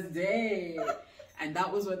 In my mother's day. And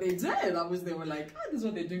that was what they did. They were like, oh, this is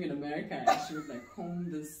what they're doing in America. And she would like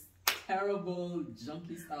comb this terrible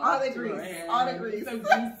junky stuff. All the grease. So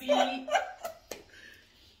greasy.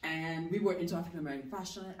 And we were into African American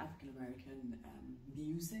fashion, African American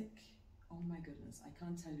music. Oh my goodness, I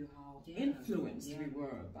can't tell you how influenced we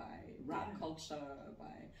were by rap culture,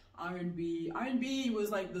 by R&B. R&B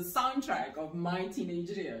was like the soundtrack of my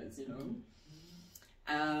teenage years,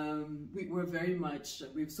 We were very much,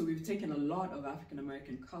 we've taken a lot of African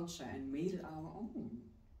American culture and made it our own.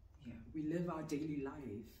 Yeah. We live our daily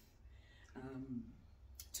life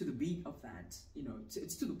to the beat of that.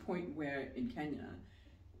 It's to the point where in Kenya,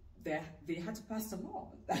 they had to pass a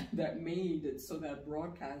law that made it so that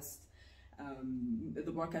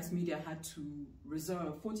the broadcast media had to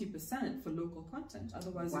reserve 40% for local content.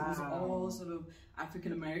 Otherwise, it was all sort of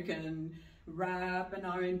African American rap and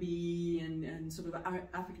R&B and sort of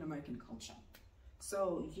African American culture.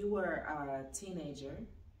 So you were a teenager.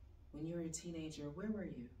 When you were a teenager, where were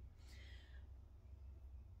you?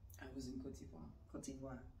 I was in Côte d'Ivoire. Côte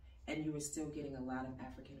d'Ivoire. And you were still getting a lot of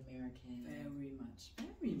African American. Very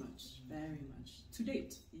much. To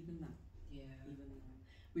date, even now. Yeah. Even now.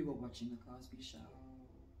 We were watching The Cosby Show.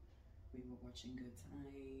 We were watching Good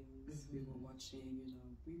Times. We were watching,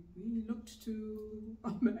 we looked to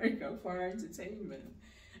America for our entertainment.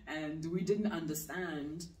 And we didn't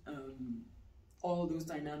understand all those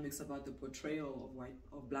dynamics about the portrayal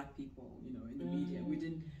of black people, in the media.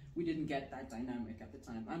 We didn't get that dynamic at the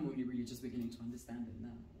time. I'm only really just beginning to understand it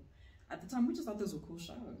now. At the time, we just thought those were cool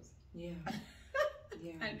shows. Yeah.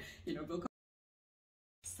 Yeah. And, Bill.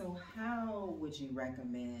 So how would you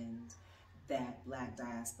recommend that Black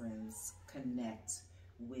diasporans connect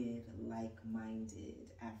with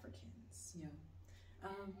like-minded Africans? Yeah.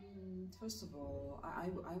 First of all, I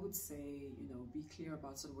would say, be clear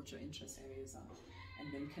about sort of what your interest areas are,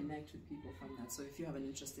 and then connect with people from that. So if you have an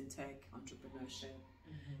interest in tech, entrepreneurship,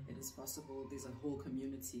 it is possible. There's a whole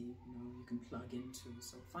community, you can plug into.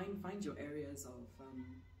 So find your areas of,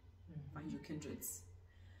 find your kindreds.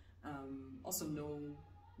 Also know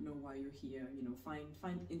why you're here.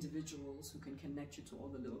 Find individuals who can connect you to all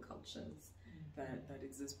the little cultures that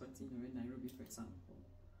exist, but in Nairobi, for example.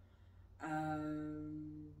 I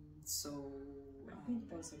think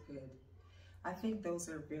those are good. I think those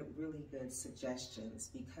are really good suggestions,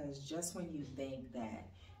 because just when you think that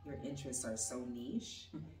your interests are so niche,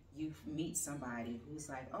 you meet somebody who's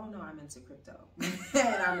like, oh no, I'm into crypto.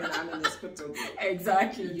 And I'm in this crypto group.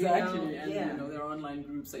 Exactly. And yeah. There are online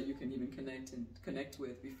groups that you can even connect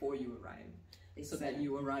with before you arrive. Exactly. So that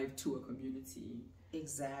you arrive to a community.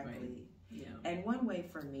 Exactly. Right? Yeah. And one way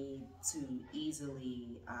for me to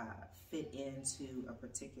easily fit into a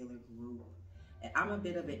particular group, I'm a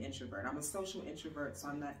bit of an introvert. I'm a social introvert, so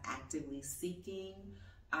I'm not actively seeking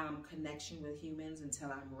connection with humans until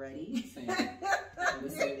I'm ready. Same. I'm the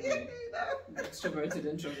same way. Extroverted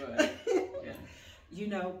introvert.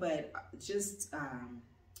 Yeah. But just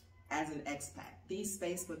as an expat, these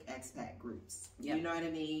Facebook expat groups, you know what I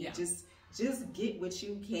mean? Yeah. Just get what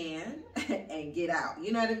you can and get out.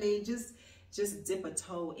 You know what I mean? Just dip a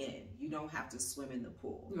toe in. You don't have to swim in the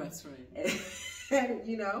pool. That's right.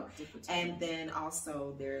 And then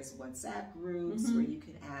also there's WhatsApp groups where you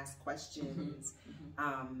can ask questions.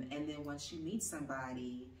 And then once you meet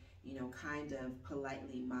somebody, kind of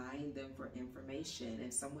politely mine them for information.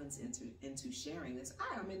 If someone's into sharing this,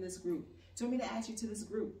 I'm in this group. Do you want me to add you to this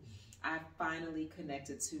group? I finally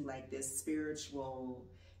connected to like this spiritual,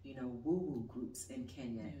 woo-woo groups in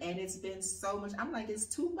Kenya. And it's been so much, I'm like, it's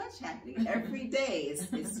too much happening. Every day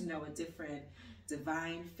it's a different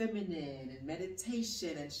divine feminine and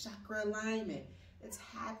meditation and chakra alignment. It's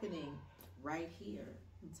happening right here.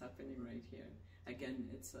 It's happening right here. Again,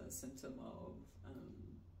 it's a symptom of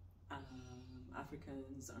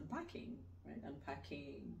Africans unpacking, right?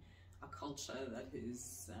 Unpacking a culture that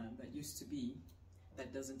used to be,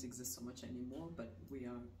 that doesn't exist so much anymore, but we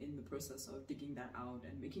are in the process of digging that out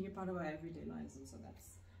and making it part of our everyday lives. And so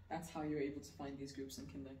that's how you're able to find these groups and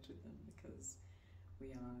connect with them, because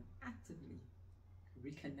we are actively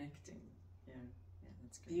reconnecting. Yeah,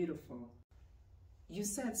 that's good. Beautiful. You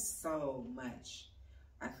said so much.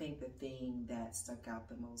 I think the thing that stuck out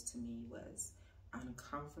the most to me was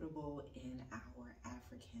uncomfortable in our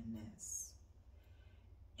Africanness.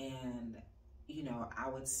 And I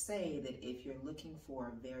would say that if you're looking for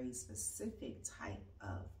a very specific type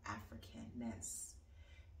of Africanness,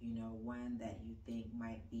 one that you think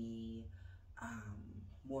might be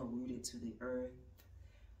more rooted to the earth,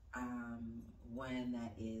 one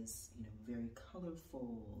that is, very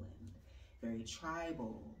colorful and very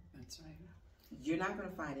tribal. That's right. You're not going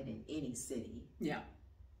to find it in any city. Yeah.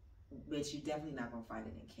 But you're definitely not going to find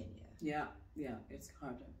it in Kenya. Yeah, it's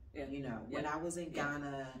harder. Yeah. When I was in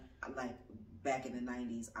Ghana, like back in the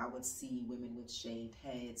 90s, I would see women with shaved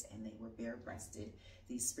heads and they were bare-breasted,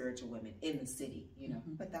 these spiritual women in the city,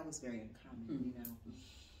 but that was very uncommon,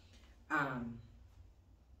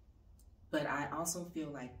 But I also feel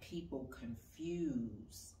like people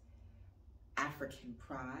confuse African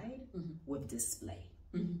pride with display.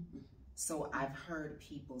 So I've heard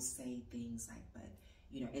people say things like, but,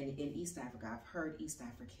 in East Africa, I've heard East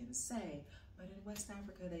Africans say, but in West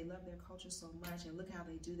Africa, they love their culture so much, and look how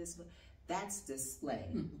they do this. That's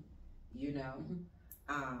display,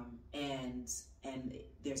 and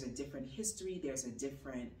there's a different history, there's a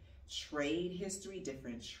different trade history,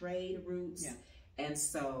 different trade routes. Yeah. And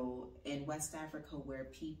so in West Africa, where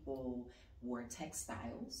people wore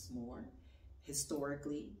textiles more,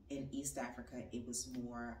 historically, in East Africa, it was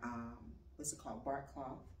more, what's it called, bark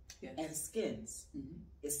cloth, and skins.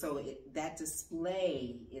 So that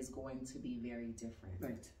display is going to be very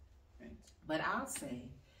different. Right. But I'll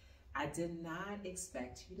say, I did not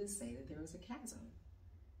expect you to say that there was a chasm.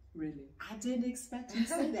 Really? I didn't expect you to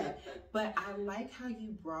say that. But I like how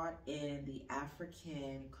you brought in the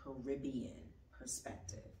African Caribbean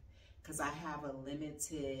perspective, because I have a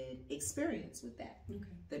limited experience with that. Okay.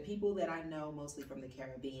 The people that I know mostly from the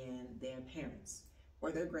Caribbean, their parents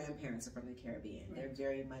or their grandparents are from the Caribbean. Right. They're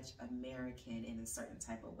very much American in a certain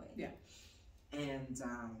type of way. Yeah. And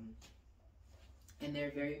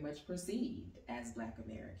they're very much perceived as Black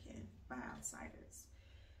American by outsiders.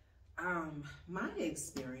 My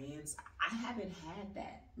experience, I haven't had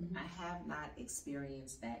that. I have not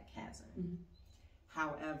experienced that chasm.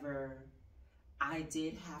 However, I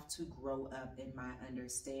did have to grow up in my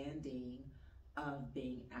understanding of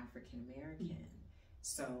being African American.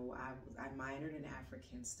 So I minored in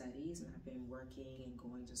African studies, and I've been working and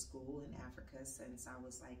going to school in Africa since I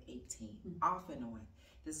was like 18, off and on.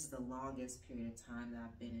 This is the longest period of time that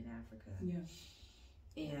I've been in Africa. Yeah.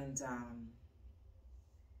 And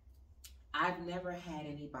I've never had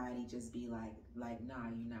anybody just be like, nah,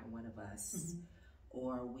 you're not one of us,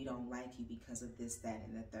 or we don't like you because of this, that,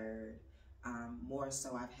 and the third. More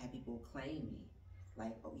so, I've had people claim me,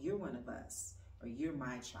 like, oh, you're one of us, or you're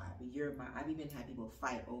my tribe, or I've even had people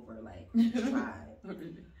fight over, like, tribe. Oh,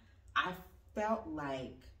 really? I felt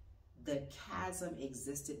like the chasm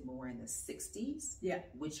existed more in the 60s, yeah,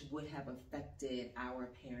 which would have affected our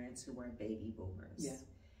parents who are baby boomers. yeah.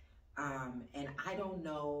 And I don't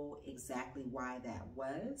know exactly why that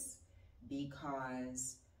was,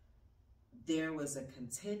 because there was a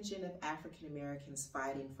contingent of African Americans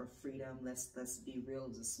fighting for freedom. Let's be real, it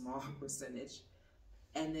was a small percentage.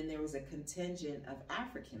 And then there was a contingent of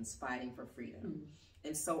Africans fighting for freedom. Mm.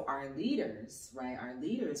 And so our leaders, right, our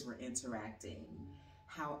leaders were interacting.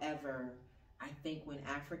 However, I think when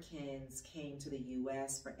Africans came to the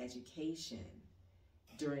U.S. for education,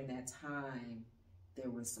 during that time, there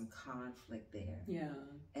was some conflict there. Yeah.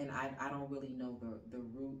 And I don't really know the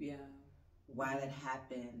root, yeah, why that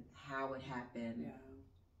happened, how it happened. Yeah.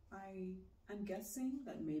 I'm guessing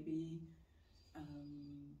that maybe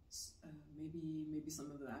maybe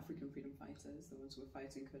some of the African freedom fighters, the ones who were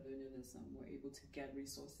fighting colonialism, were able to get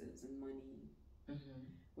resources and money. Mm-hmm.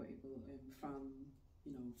 Were able from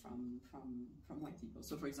white people.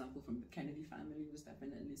 So, for example, from the Kennedy family was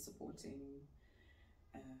definitely supporting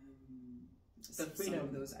the freedom some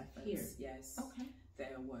of those efforts. Here. Yes. Okay.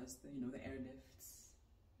 There was the airlifts.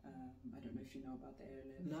 I don't know if you know about the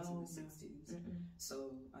airlifts in the 60s. Mm-mm.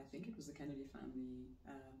 So I think it was the Kennedy family.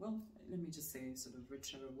 Well, let me just say, sort of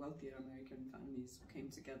richer, wealthier American families who came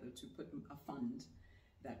together to put a fund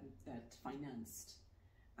that financed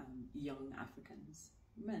young Africans,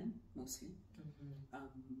 men mostly,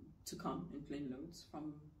 mm-hmm. To come in plane loads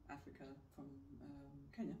from Africa, from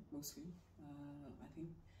Kenya mostly, I think,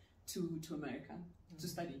 to America, mm-hmm. to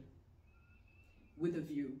study, with a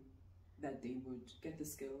view that they would get the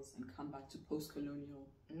skills and come back to post-colonial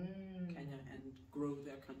Kenya and grow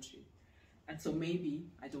their country. And so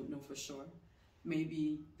maybe, I don't know for sure,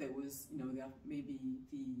 maybe there was, maybe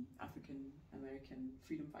the African American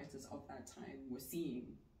freedom fighters of that time were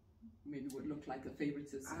seeing maybe what looked like a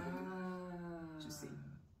favoritism. To see.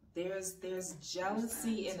 There's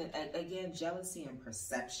jealousy and again, jealousy and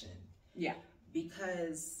perception. Yeah.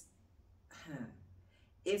 Because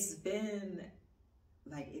it's been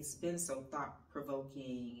so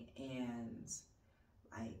thought-provoking, and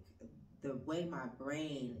like the way my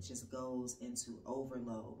brain just goes into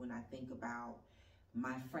overload when I think about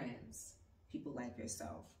my friends, people like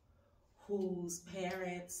yourself, whose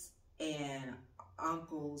parents and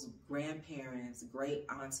uncles, grandparents, great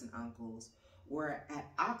aunts and uncles were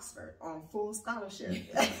at Oxford on full scholarship.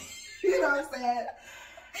 You know what I'm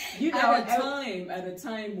saying? At a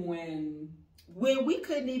time when we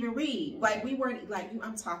couldn't even read. Like, we weren't, like,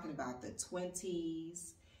 I'm talking about the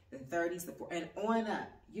 20s, the 30s, and on up,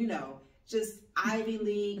 just Ivy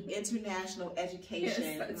League, international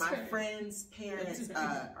education. Yes, my right. friends' parents,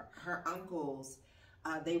 her uncles,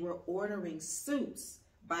 they were ordering suits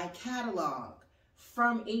by catalog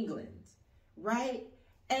from England, right?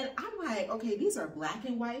 And I'm like, okay, these are black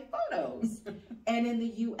and white photos. And in the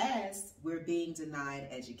U.S., we're being denied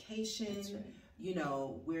education. That's right.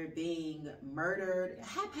 We're being murdered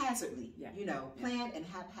haphazardly, planned and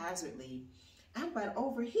haphazardly. But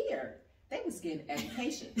over here, they was getting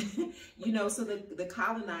education. So the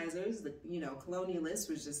colonizers, the colonialists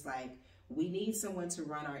was just like, we need someone to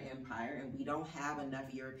run our empire, and we don't have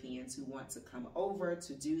enough Europeans who want to come over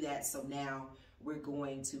to do that. So now we're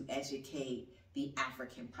going to educate the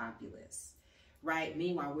African populace, right?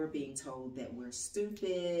 Meanwhile, we're being told that we're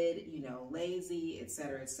stupid, lazy, et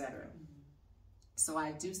cetera, et cetera. Mm-hmm. So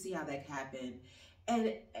I do see how that happened.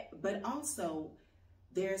 But also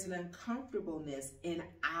there's an uncomfortableness in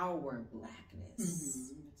our blackness.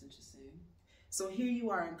 Mm-hmm. That's interesting. So here you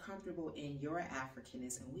are uncomfortable in your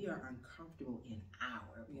Africanness, and we are uncomfortable in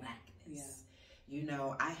our blackness.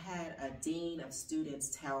 Yeah. I had a dean of students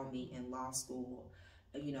tell me in law school,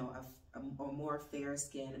 a more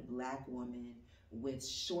fair-skinned black woman with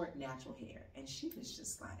short natural hair, and she was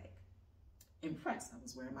just like impressed. I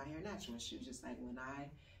was wearing my hair natural, and she was just like, when I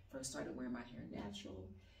first started wearing my hair natural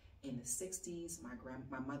in the 60s, my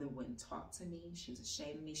mother wouldn't talk to me. She was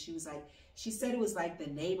ashamed of me. She said it was like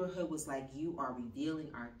the neighborhood was like, you are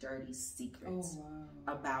revealing our dirty secrets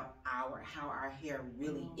about how our hair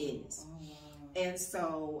really is. Oh, wow. And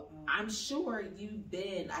so I'm sure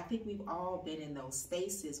I think we've all been in those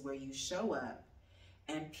spaces where you show up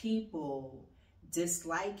and people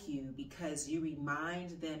dislike you because you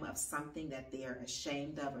remind them of something that they're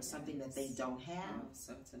ashamed of, or something that they don't have. Oh,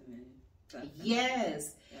 certainly. Definitely.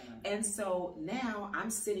 Yes. Yeah. And so now I'm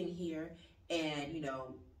sitting here, and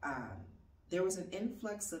there was an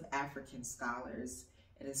influx of African scholars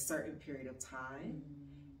at a certain period of time. Mm.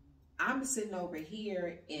 I'm sitting over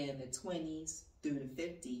here in the 20s through the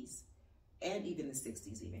 50s and even the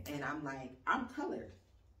 60s even. And I'm like, I'm colored.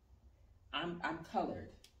 I'm colored.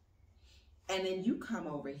 And then you come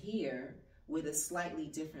over here with a slightly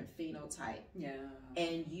different phenotype. Yeah.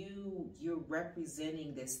 And you're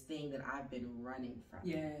representing this thing that I've been running from.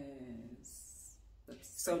 Yes.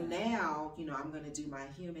 So now, you know, I'm going to do my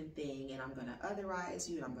human thing, and I'm going to otherize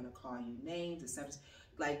you, and I'm going to call you names, etc.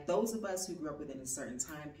 Like those of us who grew up within a certain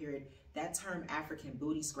time period, that term African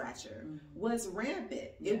booty scratcher was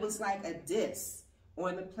rampant. Yeah. It was like a diss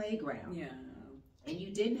on the playground. Yeah. And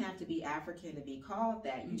you didn't have to be African to be called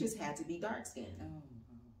that. You just had to be dark skinned. Oh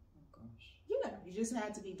gosh. Yeah, you just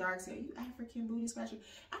had to be dark skinned. You African booty scratcher.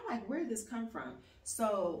 I'm like, where did this come from?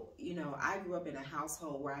 So, you know, I grew up in a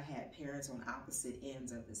household where I had parents on opposite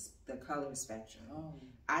ends of the color spectrum. Oh.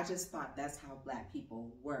 I just thought that's how Black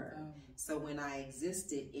people were. Oh. So when I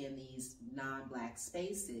existed in these non-Black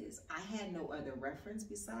spaces, I had no other reference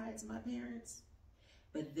besides my parents.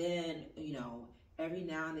 But then, you know, every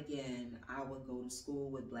now and again, I would go to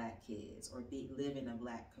school with Black kids or live in a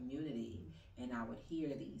Black community, and I would hear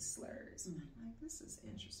these slurs. And I'm like, this is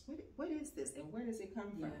interesting. What is this, and where does it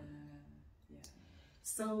come from? Yeah.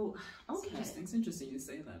 So, okay. It's interesting you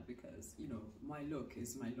say that, because, you know, my look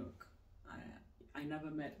is my look. I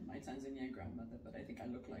never met my Tanzanian grandmother, but I think I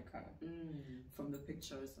look like her from the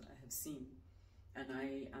pictures that I have seen. And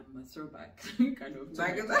I am a throwback kind of.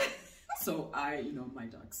 So you know, my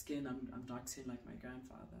dark skin, I'm dark skinned like my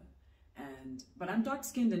grandfather. But I'm dark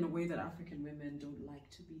skinned in a way that African women don't like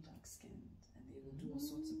to be dark skinned, and they will do all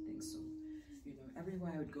sorts of things. So, you know,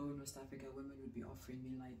 everywhere I would go in West Africa, women would be offering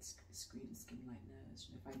me light skin lighteners.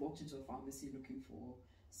 If I walked into a pharmacy looking for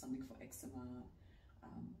something for eczema,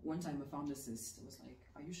 one time a pharmacist was like,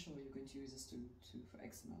 "Are you sure you're going to use this for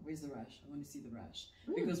eczema? Where's the rash? I want to see the rash."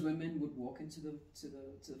 Because women would walk into the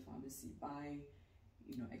pharmacy, buy,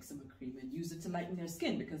 you know, eczema cream and use it to lighten their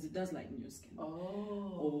skin, because it does lighten your skin.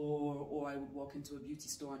 Oh. Or I would walk into a beauty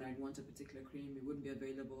store and I'd want a particular cream, it wouldn't be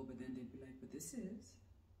available, but then they'd be like, "But this is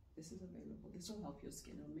available. This will help your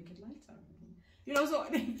skin. It'll make it lighter." You know, so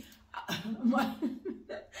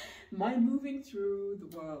my moving through the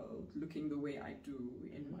world looking the way I do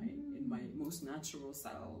in my most natural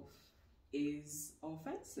self is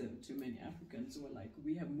offensive to many Africans who are like,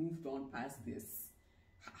 "We have moved on past this.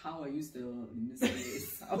 How are you still in this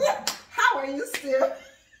place? How are you still?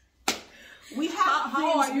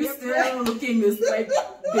 How are you still looking this, like,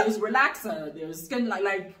 there's relaxer, there's skin,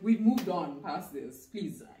 like we've moved on past this.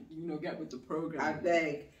 Please, you know, get with the program." I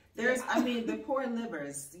beg. I mean, the poor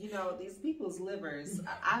livers, you know, these people's livers.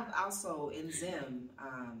 I've also, in Zim,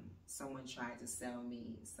 someone tried to sell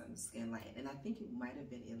me some skin light, and I think it might have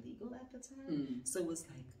been illegal at the time. So it was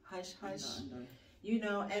like, hush, hush. No. You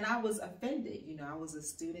know, and I was offended. You know, I was a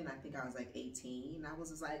student. I think I was like 18. And I was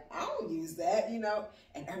just like, I don't use that, you know.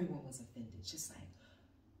 And everyone was offended. Just like,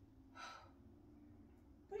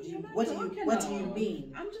 what do you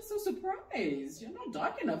mean? I'm just so surprised. You're not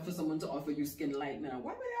dark enough for someone to offer you skin lightener.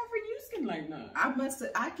 Why would they offer you skin lightener?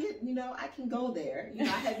 I can go there. You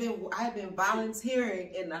know, I have been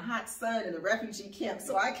volunteering in the hot sun in a refugee camp,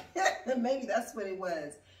 so I can, maybe that's what it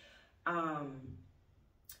was.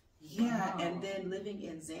 Yeah, and then living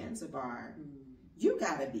in Zanzibar, you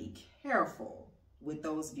gotta be careful with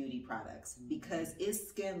those beauty products, because it's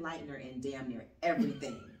skin lightener in damn near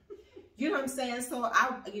everything. You know what I'm saying? So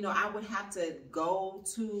I would have to go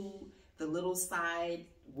to the little side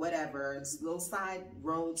road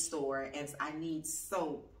store, and I need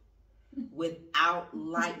soap without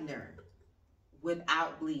lightener,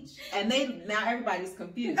 without bleach. And now everybody's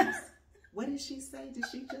confused. What did she say? Did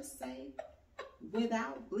she just say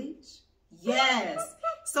without bleach? Yes.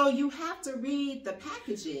 So you have to read the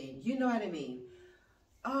packaging. You know what I mean?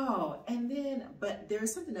 Oh, and then, but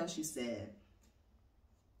there's something else you said.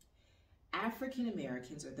 African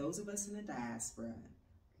Americans, or those of us in the diaspora,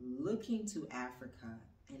 looking to Africa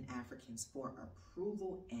and Africans for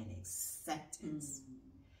approval and acceptance.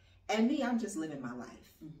 And me, I'm just living my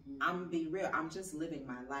life. I'm gonna be real. I'm just living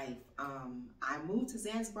my life. I moved to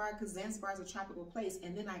Zanzibar because Zanzibar is a tropical place,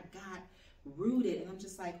 and then I got rooted, and I'm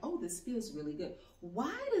just like, oh, this feels really good.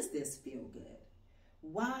 Why does this feel good?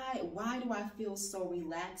 Why do I feel so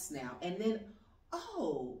relaxed now? And then,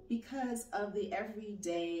 oh, because of the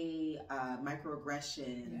everyday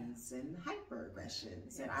microaggressions and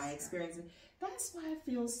hyperaggressions that I experience. That's why I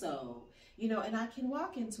feel so, you know, and I can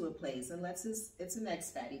walk into a place, unless it's an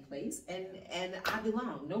ex-fatty place, and I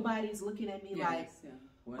belong. Nobody's looking at me like,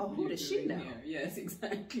 oh, who does she know? Here? Yes,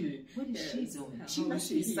 exactly. What is she doing? She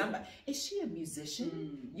must be somebody. Is she a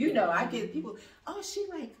musician? You know, I get people, oh, she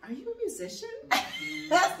like, are you a musician?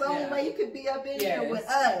 That's the only way you could be up in here with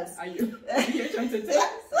us. Are you trying to tell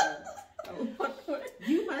us?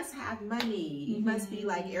 You must have money. You must be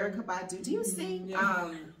like Erykah Badu. Do you sing?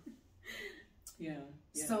 Yeah.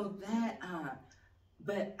 So that,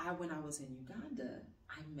 but when I was in Uganda,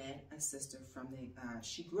 I met a sister from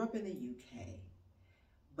she grew up in the UK,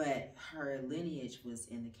 but her lineage was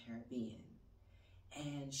in the Caribbean.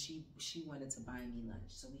 And she wanted to buy me lunch.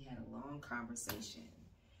 So we had a long conversation.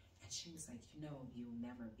 And she was like, you know, you'll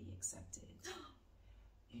never be accepted.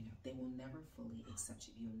 You know, they will never fully accept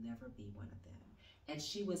you. You'll never be one of them. And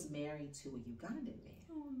she was married to a Ugandan man.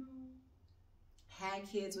 Oh, no. Had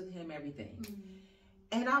kids with him, everything.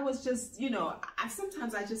 Mm-hmm. And I was just, you know,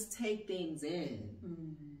 sometimes I just take things in.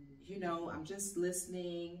 Mm-hmm. You know, I'm just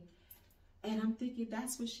listening. And I'm thinking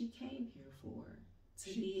that's what she came here for. To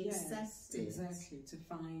be accepted. Exactly. To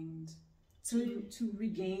find, to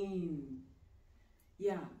regain.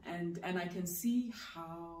 Yeah. And I can see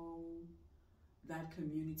how that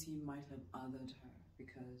community might have othered her,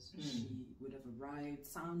 because she would have arrived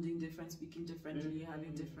sounding different, speaking differently,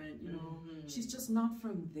 having different, you know, she's just not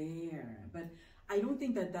from there. But I don't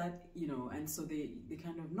think that, you know, and so they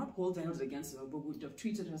kind of not hold hands against her, but would have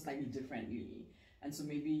treated her slightly differently. And so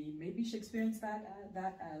maybe she experienced that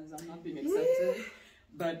as I'm not being accepted.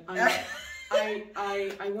 But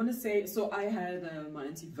I want to say, so I had my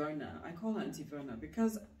Auntie Verna. I call her Auntie Verna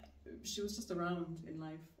because she was just around in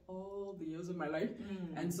life all the years of my life.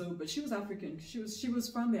 And so, but she was African. She was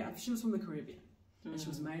from there. She was from the Caribbean, and she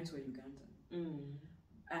was married to a Ugandan.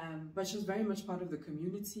 But she was very much part of the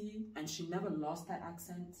community, and she never lost that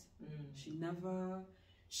accent. She never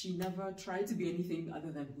tried to be anything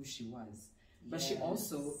other than who she was. But she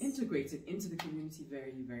also integrated into the community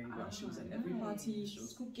very, very well. She was at every party. She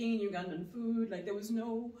was cooking Ugandan food. Like there was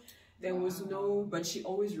no, but she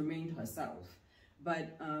always remained herself.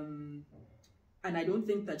 But, and I don't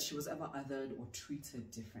think that she was ever othered or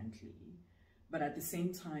treated differently. But at the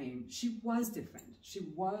same time, she was different.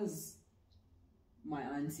 She was my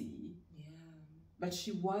auntie. Yeah. But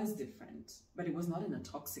she was different. But it was not in a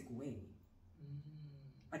toxic way.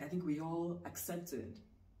 Like I think we all accepted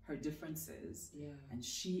her differences, and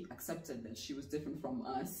she accepted that she was different from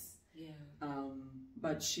us.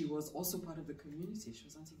 But she was also part of the community. She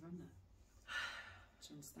was Auntie Verna.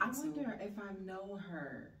 I wonder if I know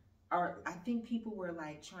her, or I think people were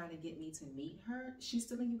like trying to get me to meet her. She's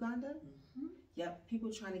still in Uganda? Yep,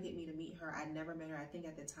 people trying to get me to meet her. I never met her. I think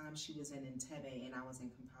at the time she was in Entebbe and I was in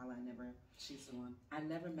Kampala. She's the one. I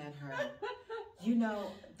never met her. You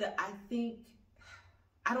know,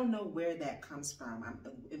 I don't know where that comes from.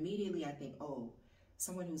 Immediately I think, oh,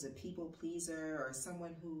 someone who's a people pleaser, or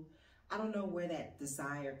someone who, I don't know where that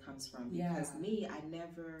desire comes from. Because me, I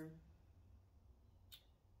never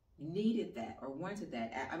needed that or wanted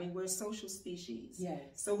that. I mean, we're a social species.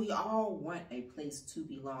 So we all want a place to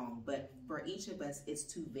belong, but for each of us, it's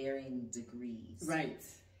to varying degrees. Right,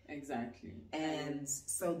 exactly. And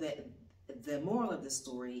so the moral of the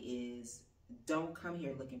story is, don't come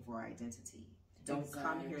here looking for identity. Don't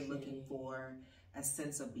come here looking for a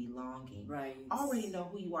sense of belonging. Right. Already know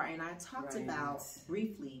who you are. And I talked about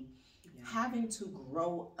briefly having to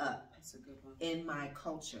grow up in my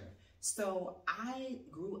culture. So I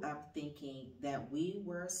grew up thinking that we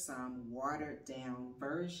were some watered down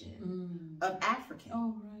version of African.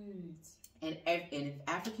 Oh, right. And if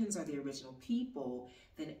Africans are the original people,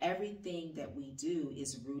 then everything that we do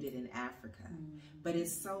is rooted in Africa. But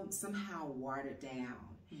it's somehow watered down.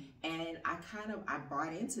 And I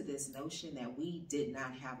bought into this notion that we did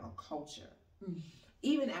not have a culture.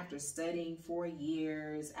 Even after studying 4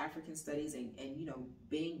 years, African studies, and you know,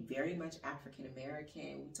 being very much African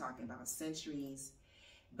American, we're talking about centuries.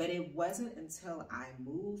 But it wasn't until I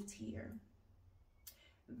moved here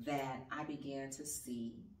that I began to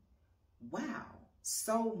see, wow,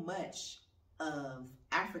 so much of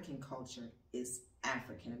African culture is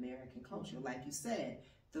African American culture. Like you said,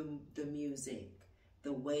 the music,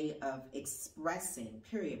 the way of expressing,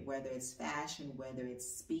 period, whether it's fashion, whether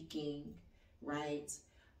it's speaking, right?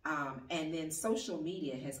 And then social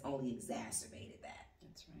media has only exacerbated that.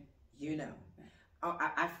 That's right. You know,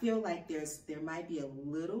 I feel like there might be a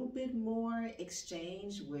little bit more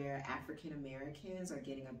exchange where African Americans are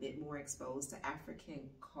getting a bit more exposed to African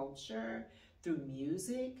culture through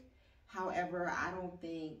music. However, I don't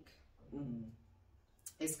think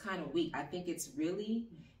it's kind of weak. I think it's really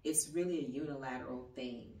a unilateral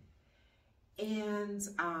thing. And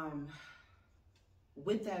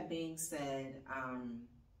with that being said,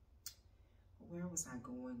 where was I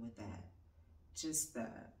going with that? Just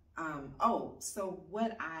so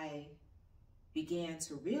what I began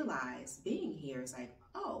to realize being here is like,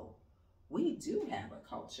 oh, we do have a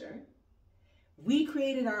culture. We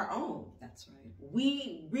created our own. That's right.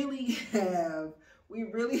 We really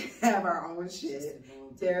have our own shit.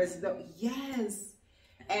 There's yes.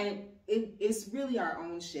 And it's really our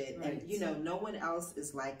own shit. Right. And, you know, no one else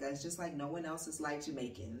is like us, just like no one else is like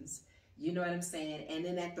Jamaicans. You know what I'm saying? And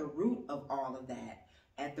then at the root of all of that,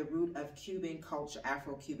 at the root of Cuban culture,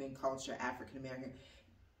 Afro-Cuban culture, African American,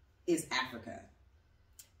 is Africa.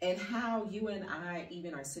 And how you and I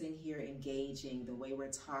even are sitting here engaging, the way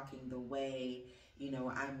we're talking, the way, you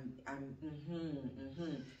know,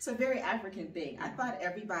 It's a very African thing. I thought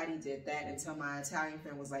everybody did that until my Italian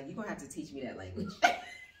friend was like, you're going to have to teach me that language.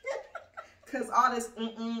 Because all this,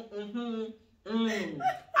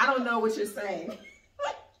 I don't know what you're saying.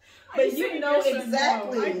 But you know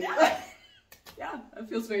exactly. No. Yeah, it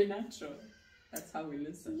feels very natural. That's how we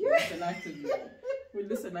listen. We listen actively. We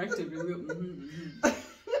listen actively.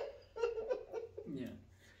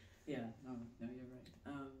 Yeah. No, you're right.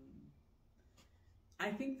 I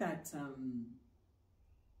think that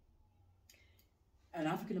an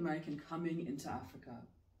African American coming into Africa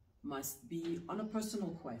must be on a personal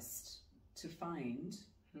quest to find.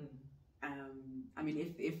 I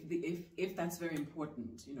mean, if that's very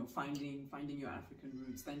important, you know, finding your African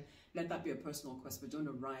roots, then let that be a personal quest. But don't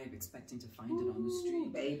arrive expecting to find it on the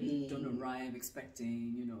street, baby. Don't arrive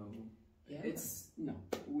expecting, you know. It's no.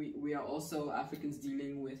 We are also Africans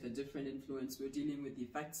dealing with a different influence. We're dealing with the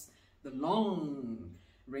effects, the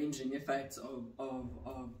long-ranging effects of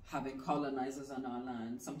having colonizers on our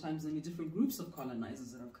land. Sometimes many different groups of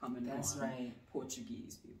colonizers that have come and That's gone. right.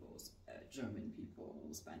 Portuguese people, German people,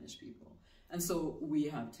 Spanish people. And so we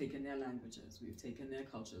have taken their languages, we've taken their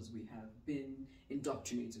cultures, we have been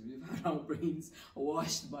indoctrinated, we've had our brains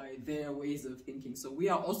washed by their ways of thinking. So we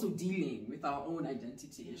are also dealing with our own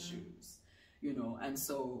identity issues, you know, and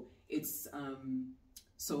so it's,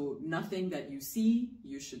 so nothing that you see,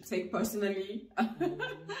 you should take personally,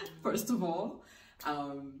 first of all.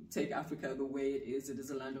 Take Africa the way it is. It is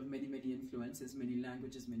a land of many, many influences, many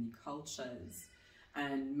languages, many cultures.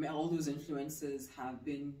 And all those influences have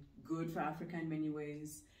been good for Africa in many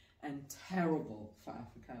ways and terrible for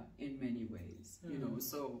Africa in many ways, you know.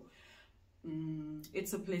 So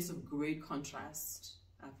it's a place of great contrast,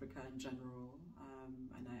 Africa in general.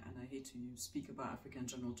 And I hate to speak about Africa in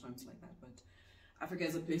general terms like that, but Africa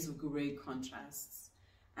is a place of great contrasts.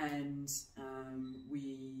 And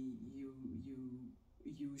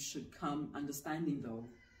you should come understanding, though,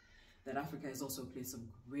 that Africa is also a place of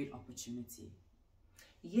great opportunity.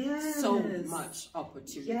 Yes. So much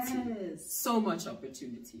opportunity. Yes. So much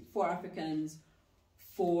opportunity for Africans,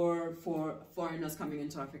 for foreigners coming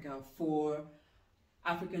into Africa, for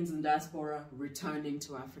Africans in diaspora returning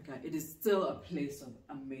to Africa. It is still a place of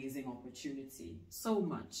amazing opportunity. So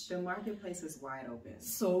much. The marketplace is wide open.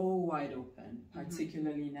 So wide open,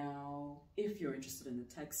 particularly now. If you're interested in the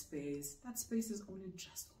tech space, that space is only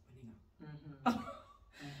just opening up.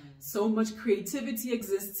 So much creativity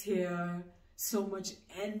exists here. So much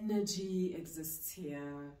energy exists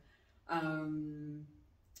here.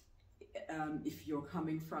 If you're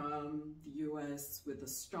coming from the US with a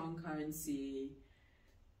strong currency,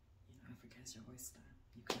 you know, Africa is your oyster.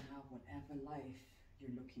 You can have whatever life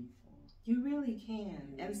you're looking for. You really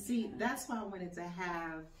can. And see, that's why I wanted to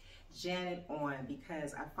have Janet on,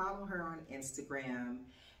 because I follow her on Instagram,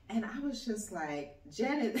 and I was just like,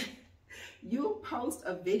 Janet, you'll post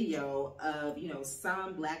a video of, you know,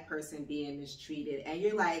 some Black person being mistreated, and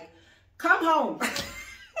you're like, come home.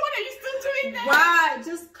 What are you still doing that? Why?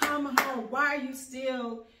 Just come home. Why are you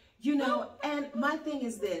still, you know? And my thing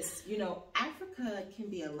is this, you know, Africa can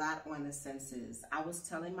be a lot on the senses. I was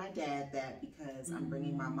telling my dad that because I'm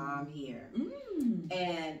bringing my mom here.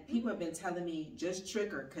 And people have been telling me, just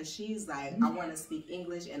trick her, because she's like, I want to speak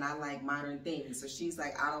English and I like modern things. So she's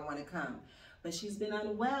like, I don't want to come. But she's been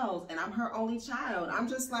unwell, and I'm her only child. I'm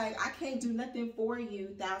just like, I can't do nothing for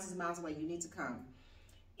you thousands of miles away. You need to come.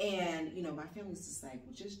 And, you know, my family's just like,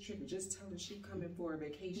 well, just trick her. Just tell her she's coming for a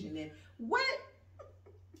vacation. And what?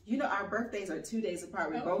 You know, our birthdays are 2 days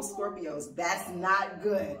apart. We're both Scorpios. That's not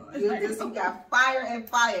good. You got fire and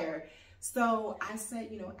fire. So I said,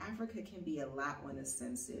 you know, Africa can be a lot on the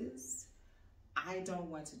senses. I don't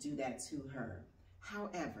want to do that to her.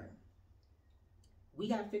 However, we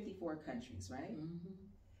got 54 countries, right?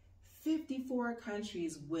 54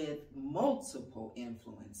 countries with multiple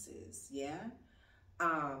influences, yeah?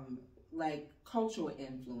 Like cultural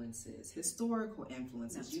influences, historical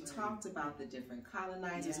influences. You talked about the different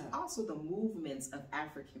colonizers, and also the movements of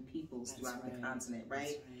African peoples throughout the continent,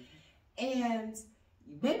 right? And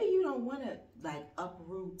maybe you don't want to like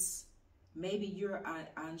uproot, maybe you're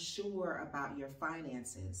unsure about your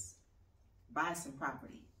finances. Buy some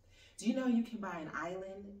property. Do you know you can buy an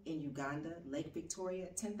island in Uganda, Lake Victoria,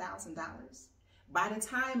 $10,000? By the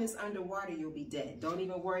time it's underwater, you'll be dead. Don't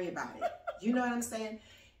even worry about it. You know what I'm saying?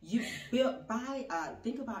 You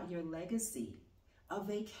think about your legacy, a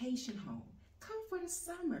vacation home. Come for the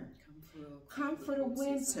summer. Come for the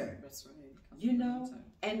winter. That's right. You know,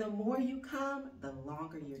 and the more you come, the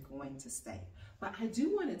longer you're going to stay. But I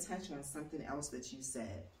do want to touch on something else that you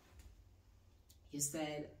said. You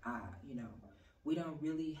said, you know, we don't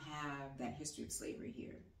really have that history of slavery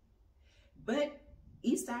here. But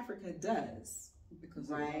East Africa does. Because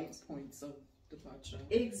right? Of points of departure.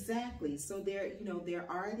 Exactly. So there, you know, there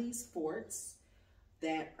are these forts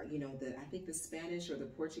that, you know, I think the Spanish or the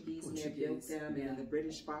Portuguese may have built them, and the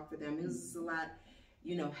British fought for them. This is a lot,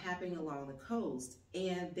 you know, happening along the coast.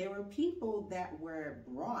 And there were people that were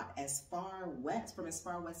brought as far west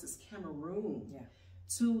as Cameroon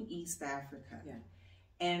to East Africa. Yeah.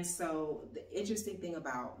 And so the interesting thing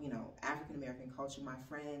about, you know, African American culture, my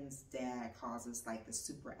friend's dad calls us like the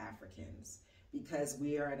super Africans, because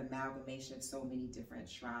we are an amalgamation of so many different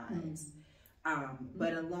tribes.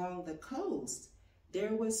 But along the coast,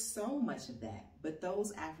 there was so much of that. But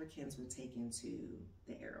those Africans were taken to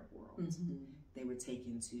the Arab world. They were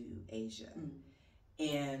taken to Asia.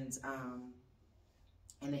 And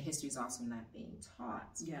the history is also not being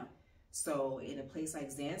taught. Yeah. So in a place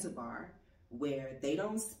like Zanzibar, where they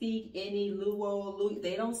don't speak any Luo,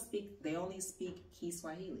 they only speak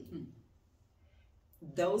Kiswahili.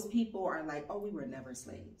 Those people are like, oh, we were never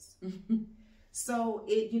slaves. So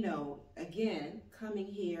it, you know, again, coming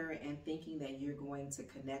here and thinking that you're going to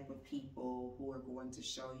connect with people who are going to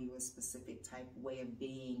show you a specific type of way of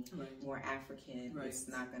being more African, it's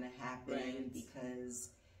not going to happen because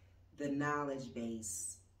the knowledge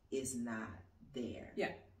base is not there. Yeah.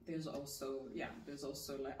 There's also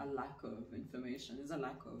like a lack of information. There's a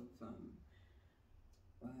lack of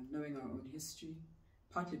knowing our own history,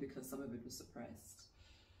 partly because some of it was suppressed.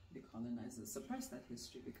 The colonizers suppressed that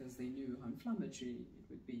history because they knew how inflammatory it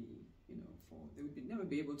would be, you know, they would never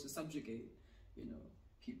be able to subjugate, you know,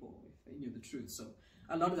 people if they knew the truth. So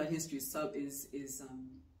a lot of that history is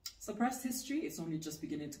suppressed history. It's only just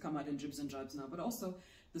beginning to come out in dribs and drabs now, but also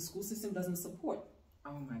the school system doesn't support.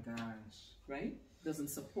 Oh my gosh. Right? Doesn't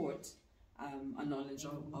support a knowledge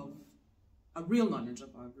of a real knowledge of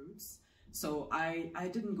our roots. So I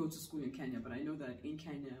didn't go to school in Kenya, but I know that in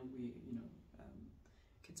Kenya we, you know,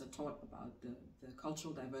 kids are taught about the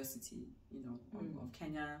cultural diversity, you know, of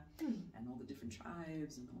Kenya and all the different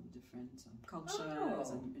tribes and all the different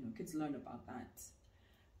cultures, and you know, kids learn about that.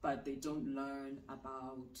 But they don't learn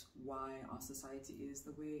about why our society is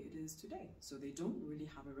the way it is today. So they don't really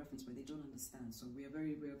have a reference where they don't understand. So we're a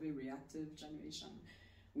very reactive generation.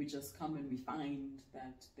 We just come and we find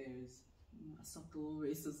that there's a subtle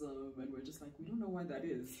racism, and we're just like, we don't know why that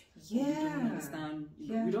is. Yeah. We don't understand.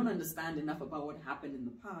 You know, we don't understand enough about what happened in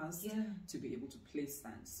the past to be able to place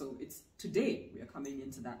that. So it's today we are coming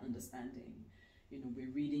into that understanding. You know, we're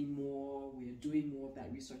reading more. We are doing more of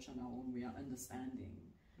that research on our own. We are understanding.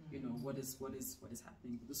 You know, what is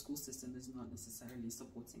happening. But the school system is not necessarily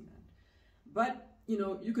supporting that. But, you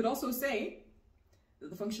know, you could also say that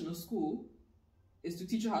the function of school is to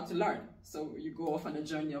teach you how to learn. So you go off on a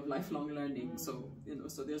journey of lifelong learning. So, you know,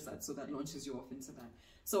 so there's that. So that launches you off into that.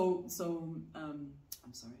 So I'm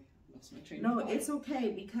sorry, I lost my train of thought. No, it's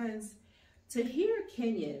okay, because to hear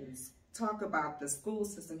Kenyans talk about the school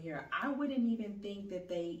system here, I wouldn't even think that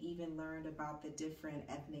they even learned about the different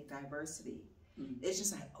ethnic diversity. It's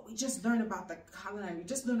just like, oh, we just learned about the colonizer, we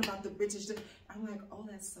just learned about the British. I'm like, oh,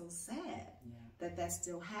 that's so sad that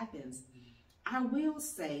still happens. I will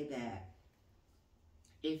say that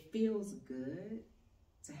it feels good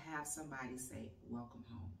to have somebody say, welcome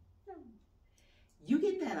home. You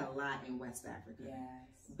get that a lot in West Africa.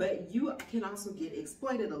 Yes. But you can also get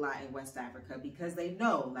exploited a lot in West Africa, because they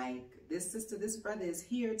know, like, this sister, this brother is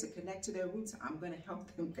here to connect to their roots. I'm going to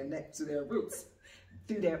help them connect to their roots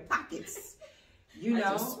through their pockets. You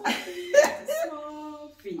know?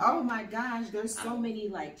 Oh my gosh, there's so many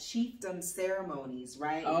like chiefdom ceremonies,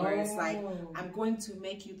 right? Where it's like, I'm going to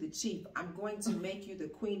make you the chief. I'm going to make you the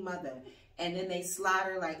queen mother. And then they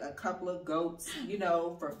slaughter like a couple of goats, you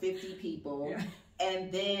know, for 50 people. Yeah.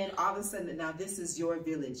 And then all of a sudden, now this is your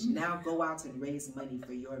village. Now go out and raise money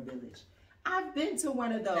for your village. I've been to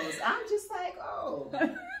one of those. I'm just like, oh,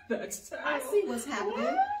 that's terrible. I see what's happening.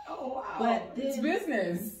 What? Oh, wow. But then, it's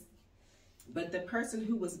business. But the person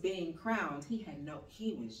who was being crowned, he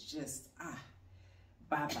was just,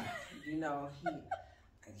 Baba, you know,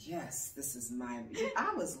 yes, this is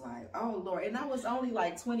I was like, oh Lord. And I was only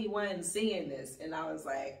like 21 seeing this. And I was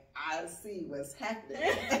like, I see what's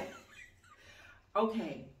happening.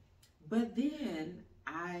 Okay. But then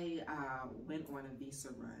I went on a visa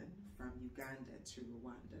run from Uganda to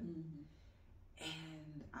Rwanda.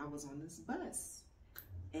 And I was on this bus,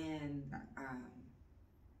 and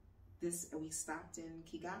we stopped in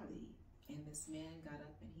Kigali, and this man got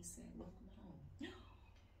up and he said, "Welcome home."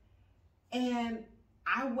 And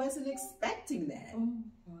I wasn't expecting that. Oh,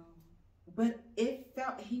 wow. But it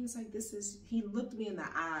felt, he was like, he looked me in the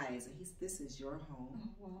eyes and "This is your home.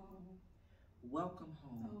 Oh, wow. Welcome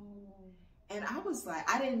home." Oh. And I was like,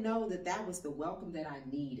 I didn't know that was the welcome that I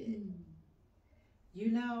needed.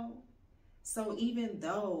 You know? So even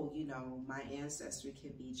though, you know, my ancestry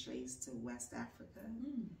can be traced to West Africa,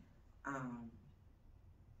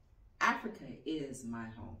 Africa is my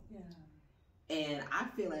home. Yeah. And I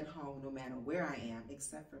feel at home no matter where I am,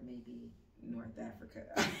 except for maybe North Africa.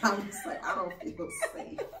 I'm just like, I don't feel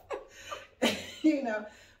safe. You know?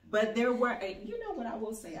 But there were, you know what I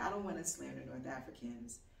will say, I don't want to slander North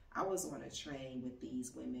Africans. I was on a train with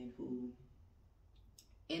these women who,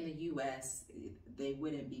 in the U.S., they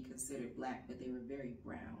wouldn't be considered black, but they were very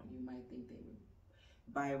brown. You might think they were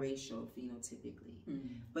biracial phenotypically.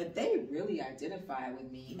 But they really identified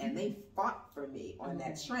with me, and they fought for me on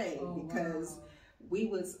that train because we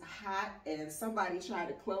was hot, and somebody tried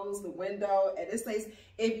to close the window, and it says,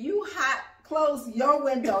 "If you hot, close your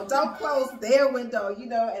window. Don't close their window," you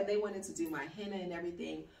know, and they wanted to do my henna and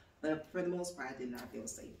everything. But for the most part, I did not feel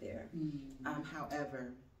safe there.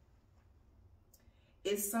 However,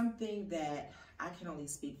 it's something that I can only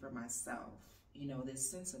speak for myself. You know, this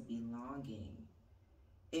sense of belonging,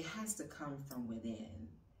 it has to come from within.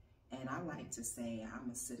 And I like to say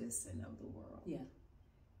I'm a citizen of the world. Yeah.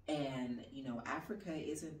 And, you know, Africa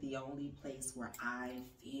isn't the only place where I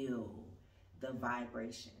feel the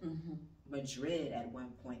vibration. Madrid at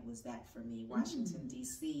one point was that for me. Washington,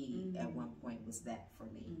 D.C. at one point was that for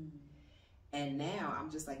me. And now I'm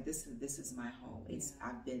just like, this is my home.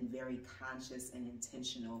 I've been very conscious and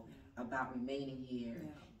intentional about remaining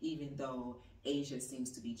here, even though Asia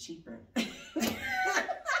seems to be cheaper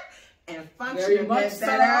and functioning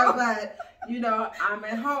better. But you know, I'm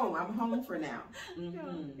at home. I'm home for now. You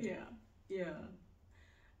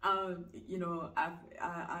know, I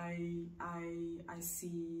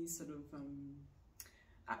see sort of.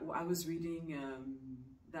 I was reading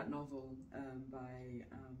that novel by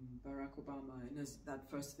Barack Obama, and that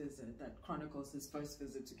first visit that chronicles his first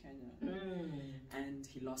visit to Kenya, and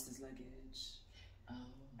he lost his luggage.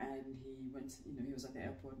 And he went, you know, he was at the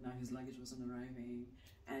airport now, his luggage wasn't arriving,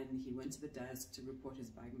 and he went to the desk to report his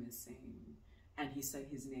bag missing, and he said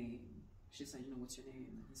his name. She said, "You know, what's your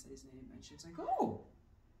name?" And he said his name, and she was like, "Oh."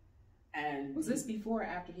 And was this before or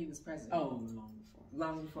after he was president? Oh, long before.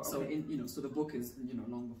 Long before. So okay. You know, so the book is, you know,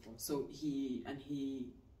 long before. So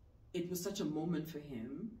it was such a moment for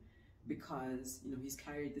him because, you know, he's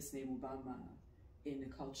carried this name Obama in a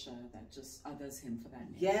culture that just others him for that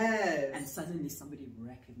name. Yes. And suddenly somebody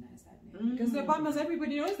recognized that name. Because the Obamas,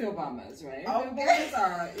 everybody knows the Obamas, right? Okay. The Obamas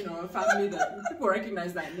are, you know, a family that people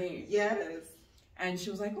recognize that name. Yes. And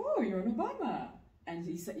she was like, "Oh, you're an Obama." And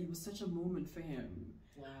he said it was such a moment for him.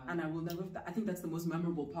 Wow. And I will never, I think that's the most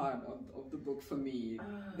memorable part of the book for me.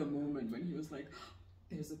 The moment when he was like,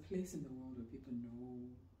 "There's a place in the world where people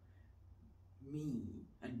know me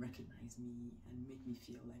and recognize me and make me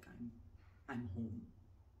feel like I'm home,"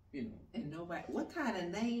 you know. And nobody, what kind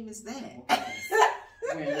of name is that?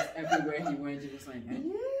 Whereas everywhere he went, it was like,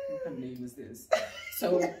 what kind of name is this?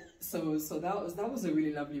 So that was a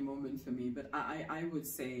really lovely moment for me. But I would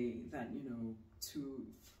say that, you know, to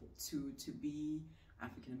be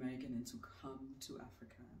African American and to come to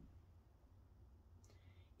Africa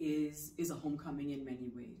is a homecoming in many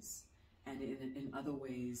ways. And in other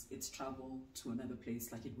ways, it's travel to another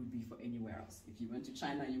place like it would be for anywhere else. If you went to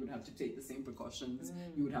China, you would have to take the same precautions.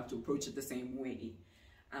 You would have to approach it the same way.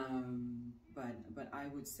 But I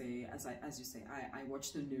would say, as you say, I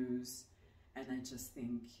watch the news, and I just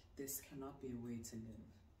think this cannot be a way to live.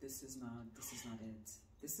 This is not it.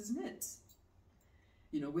 This isn't it.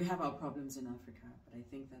 You know, we have our problems in Africa, but I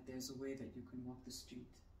think that there's a way that you can walk the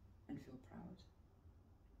street and feel proud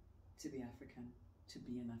to be African, to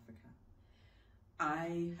be in Africa.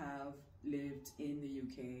 I have lived in the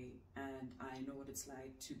UK, and I know what it's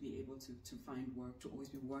like to be able to find work, to always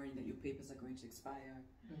be worrying that your papers are going to expire,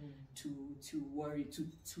 to worry, to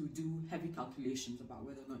do heavy calculations about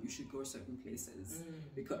whether or not you should go certain places,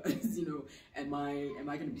 because, you know, am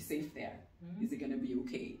I going to be safe there? Is it going to be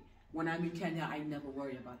okay? When I'm in Kenya, I never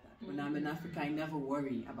worry about that. When I'm in Africa, I never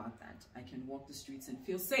worry about that. I can walk the streets and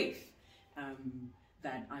feel safe,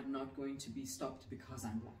 that I'm not going to be stopped because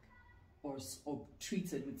I'm black, or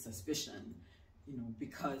treated with suspicion, you know,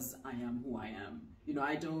 because I am who I am. You know,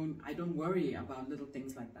 I don't worry about little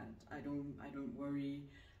things like that. I don't worry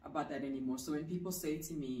about that anymore. So when people say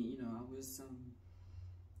to me, you know, I was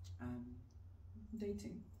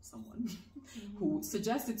dating someone who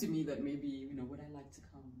suggested to me that maybe, you know, would I like to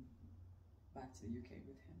come back to the UK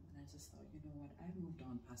with him? And I just thought, you know what, I've moved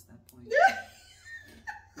on past that point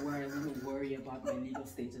where I wouldn't worry about my legal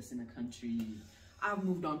status in a country. I've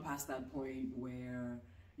moved on past that point where,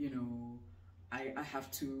 you know, I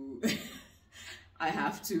have to, I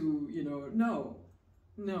have to, you know,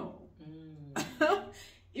 no.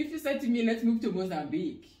 If you said to me, let's move to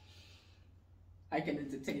Mozambique, I can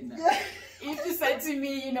entertain that. If you said to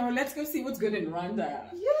me, you know, let's go see what's good in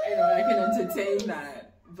Rwanda, you know, I can entertain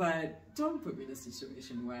that. But don't put me in a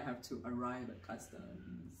situation where I have to arrive at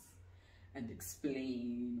customs and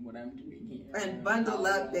explain what I'm doing here. And bundle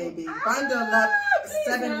up, baby. Bundle up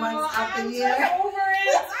 7 months out the year. I'm over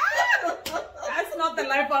it. That's not the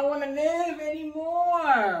life I want to live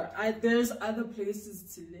anymore. There's other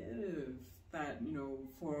places to live that, you know,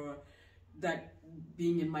 for that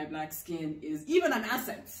being in my black skin is even an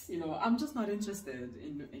asset. You know, I'm just not interested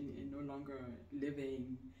in no longer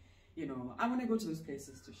living, you know, I want to go to those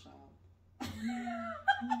places to shop.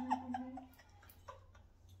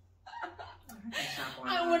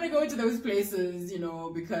 I want to go to those places, you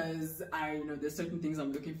know, because you know, there's certain things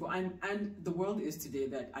I'm looking for, and the world is today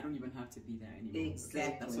that I don't even have to be there anymore.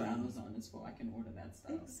 Exactly. That's what Amazon is for. I can order that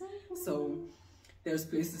stuff. Exactly. So there's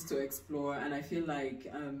places to explore, and I feel like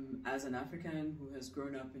as an African who has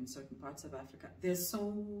grown up in certain parts of Africa, there's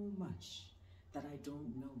so much that I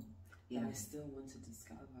don't know. Yeah. I still want to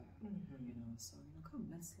discover. You know, so you know, come,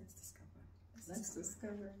 let's discover. Let's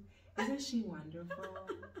discover. Isn't she wonderful?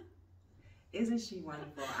 Isn't she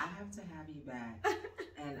wonderful? I have to have you back,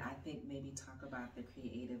 and I think maybe talk about the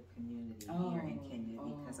creative community here in Kenya,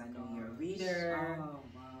 because I know you're a reader. Oh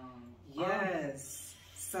wow! Yes.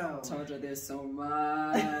 So Told you there's so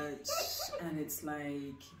much, and it's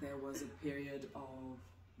like there was a period of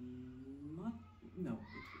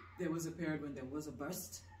there was a period when there was a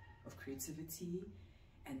burst of creativity,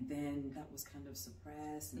 and then that was kind of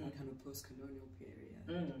suppressed in that kind of post-colonial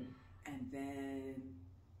period, and then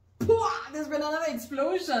there's been another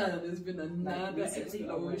explosion. There's been another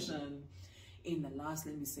explosion in the last,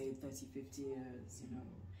 let me say, 30, 50 years, you know.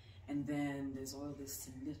 And then there's all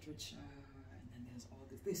this literature, and then there's all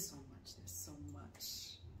this.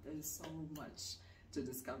 There's so much to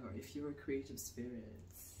discover if you're a creative spirit.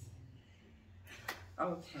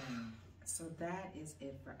 Okay, so that is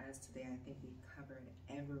it for us today. I think we've covered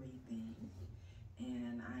everything.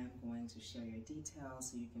 And I'm going to share your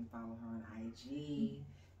details so you can follow her on IG.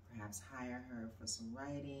 Perhaps hire her for some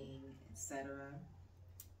writing, etc.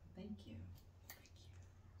 Thank you.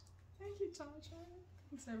 Thank you, Tasha.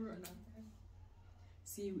 Thanks everyone out there.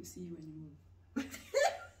 See you when you move.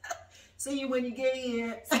 See you when you get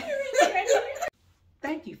here.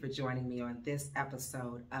 Thank you for joining me on this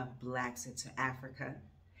episode of Blacks into Africa.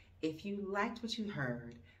 If you liked what you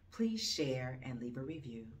heard, please share and leave a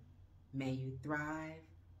review. May you thrive.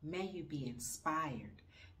 May you be inspired.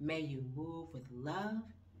 May you move with love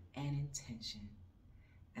and intention.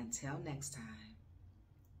 Until next time.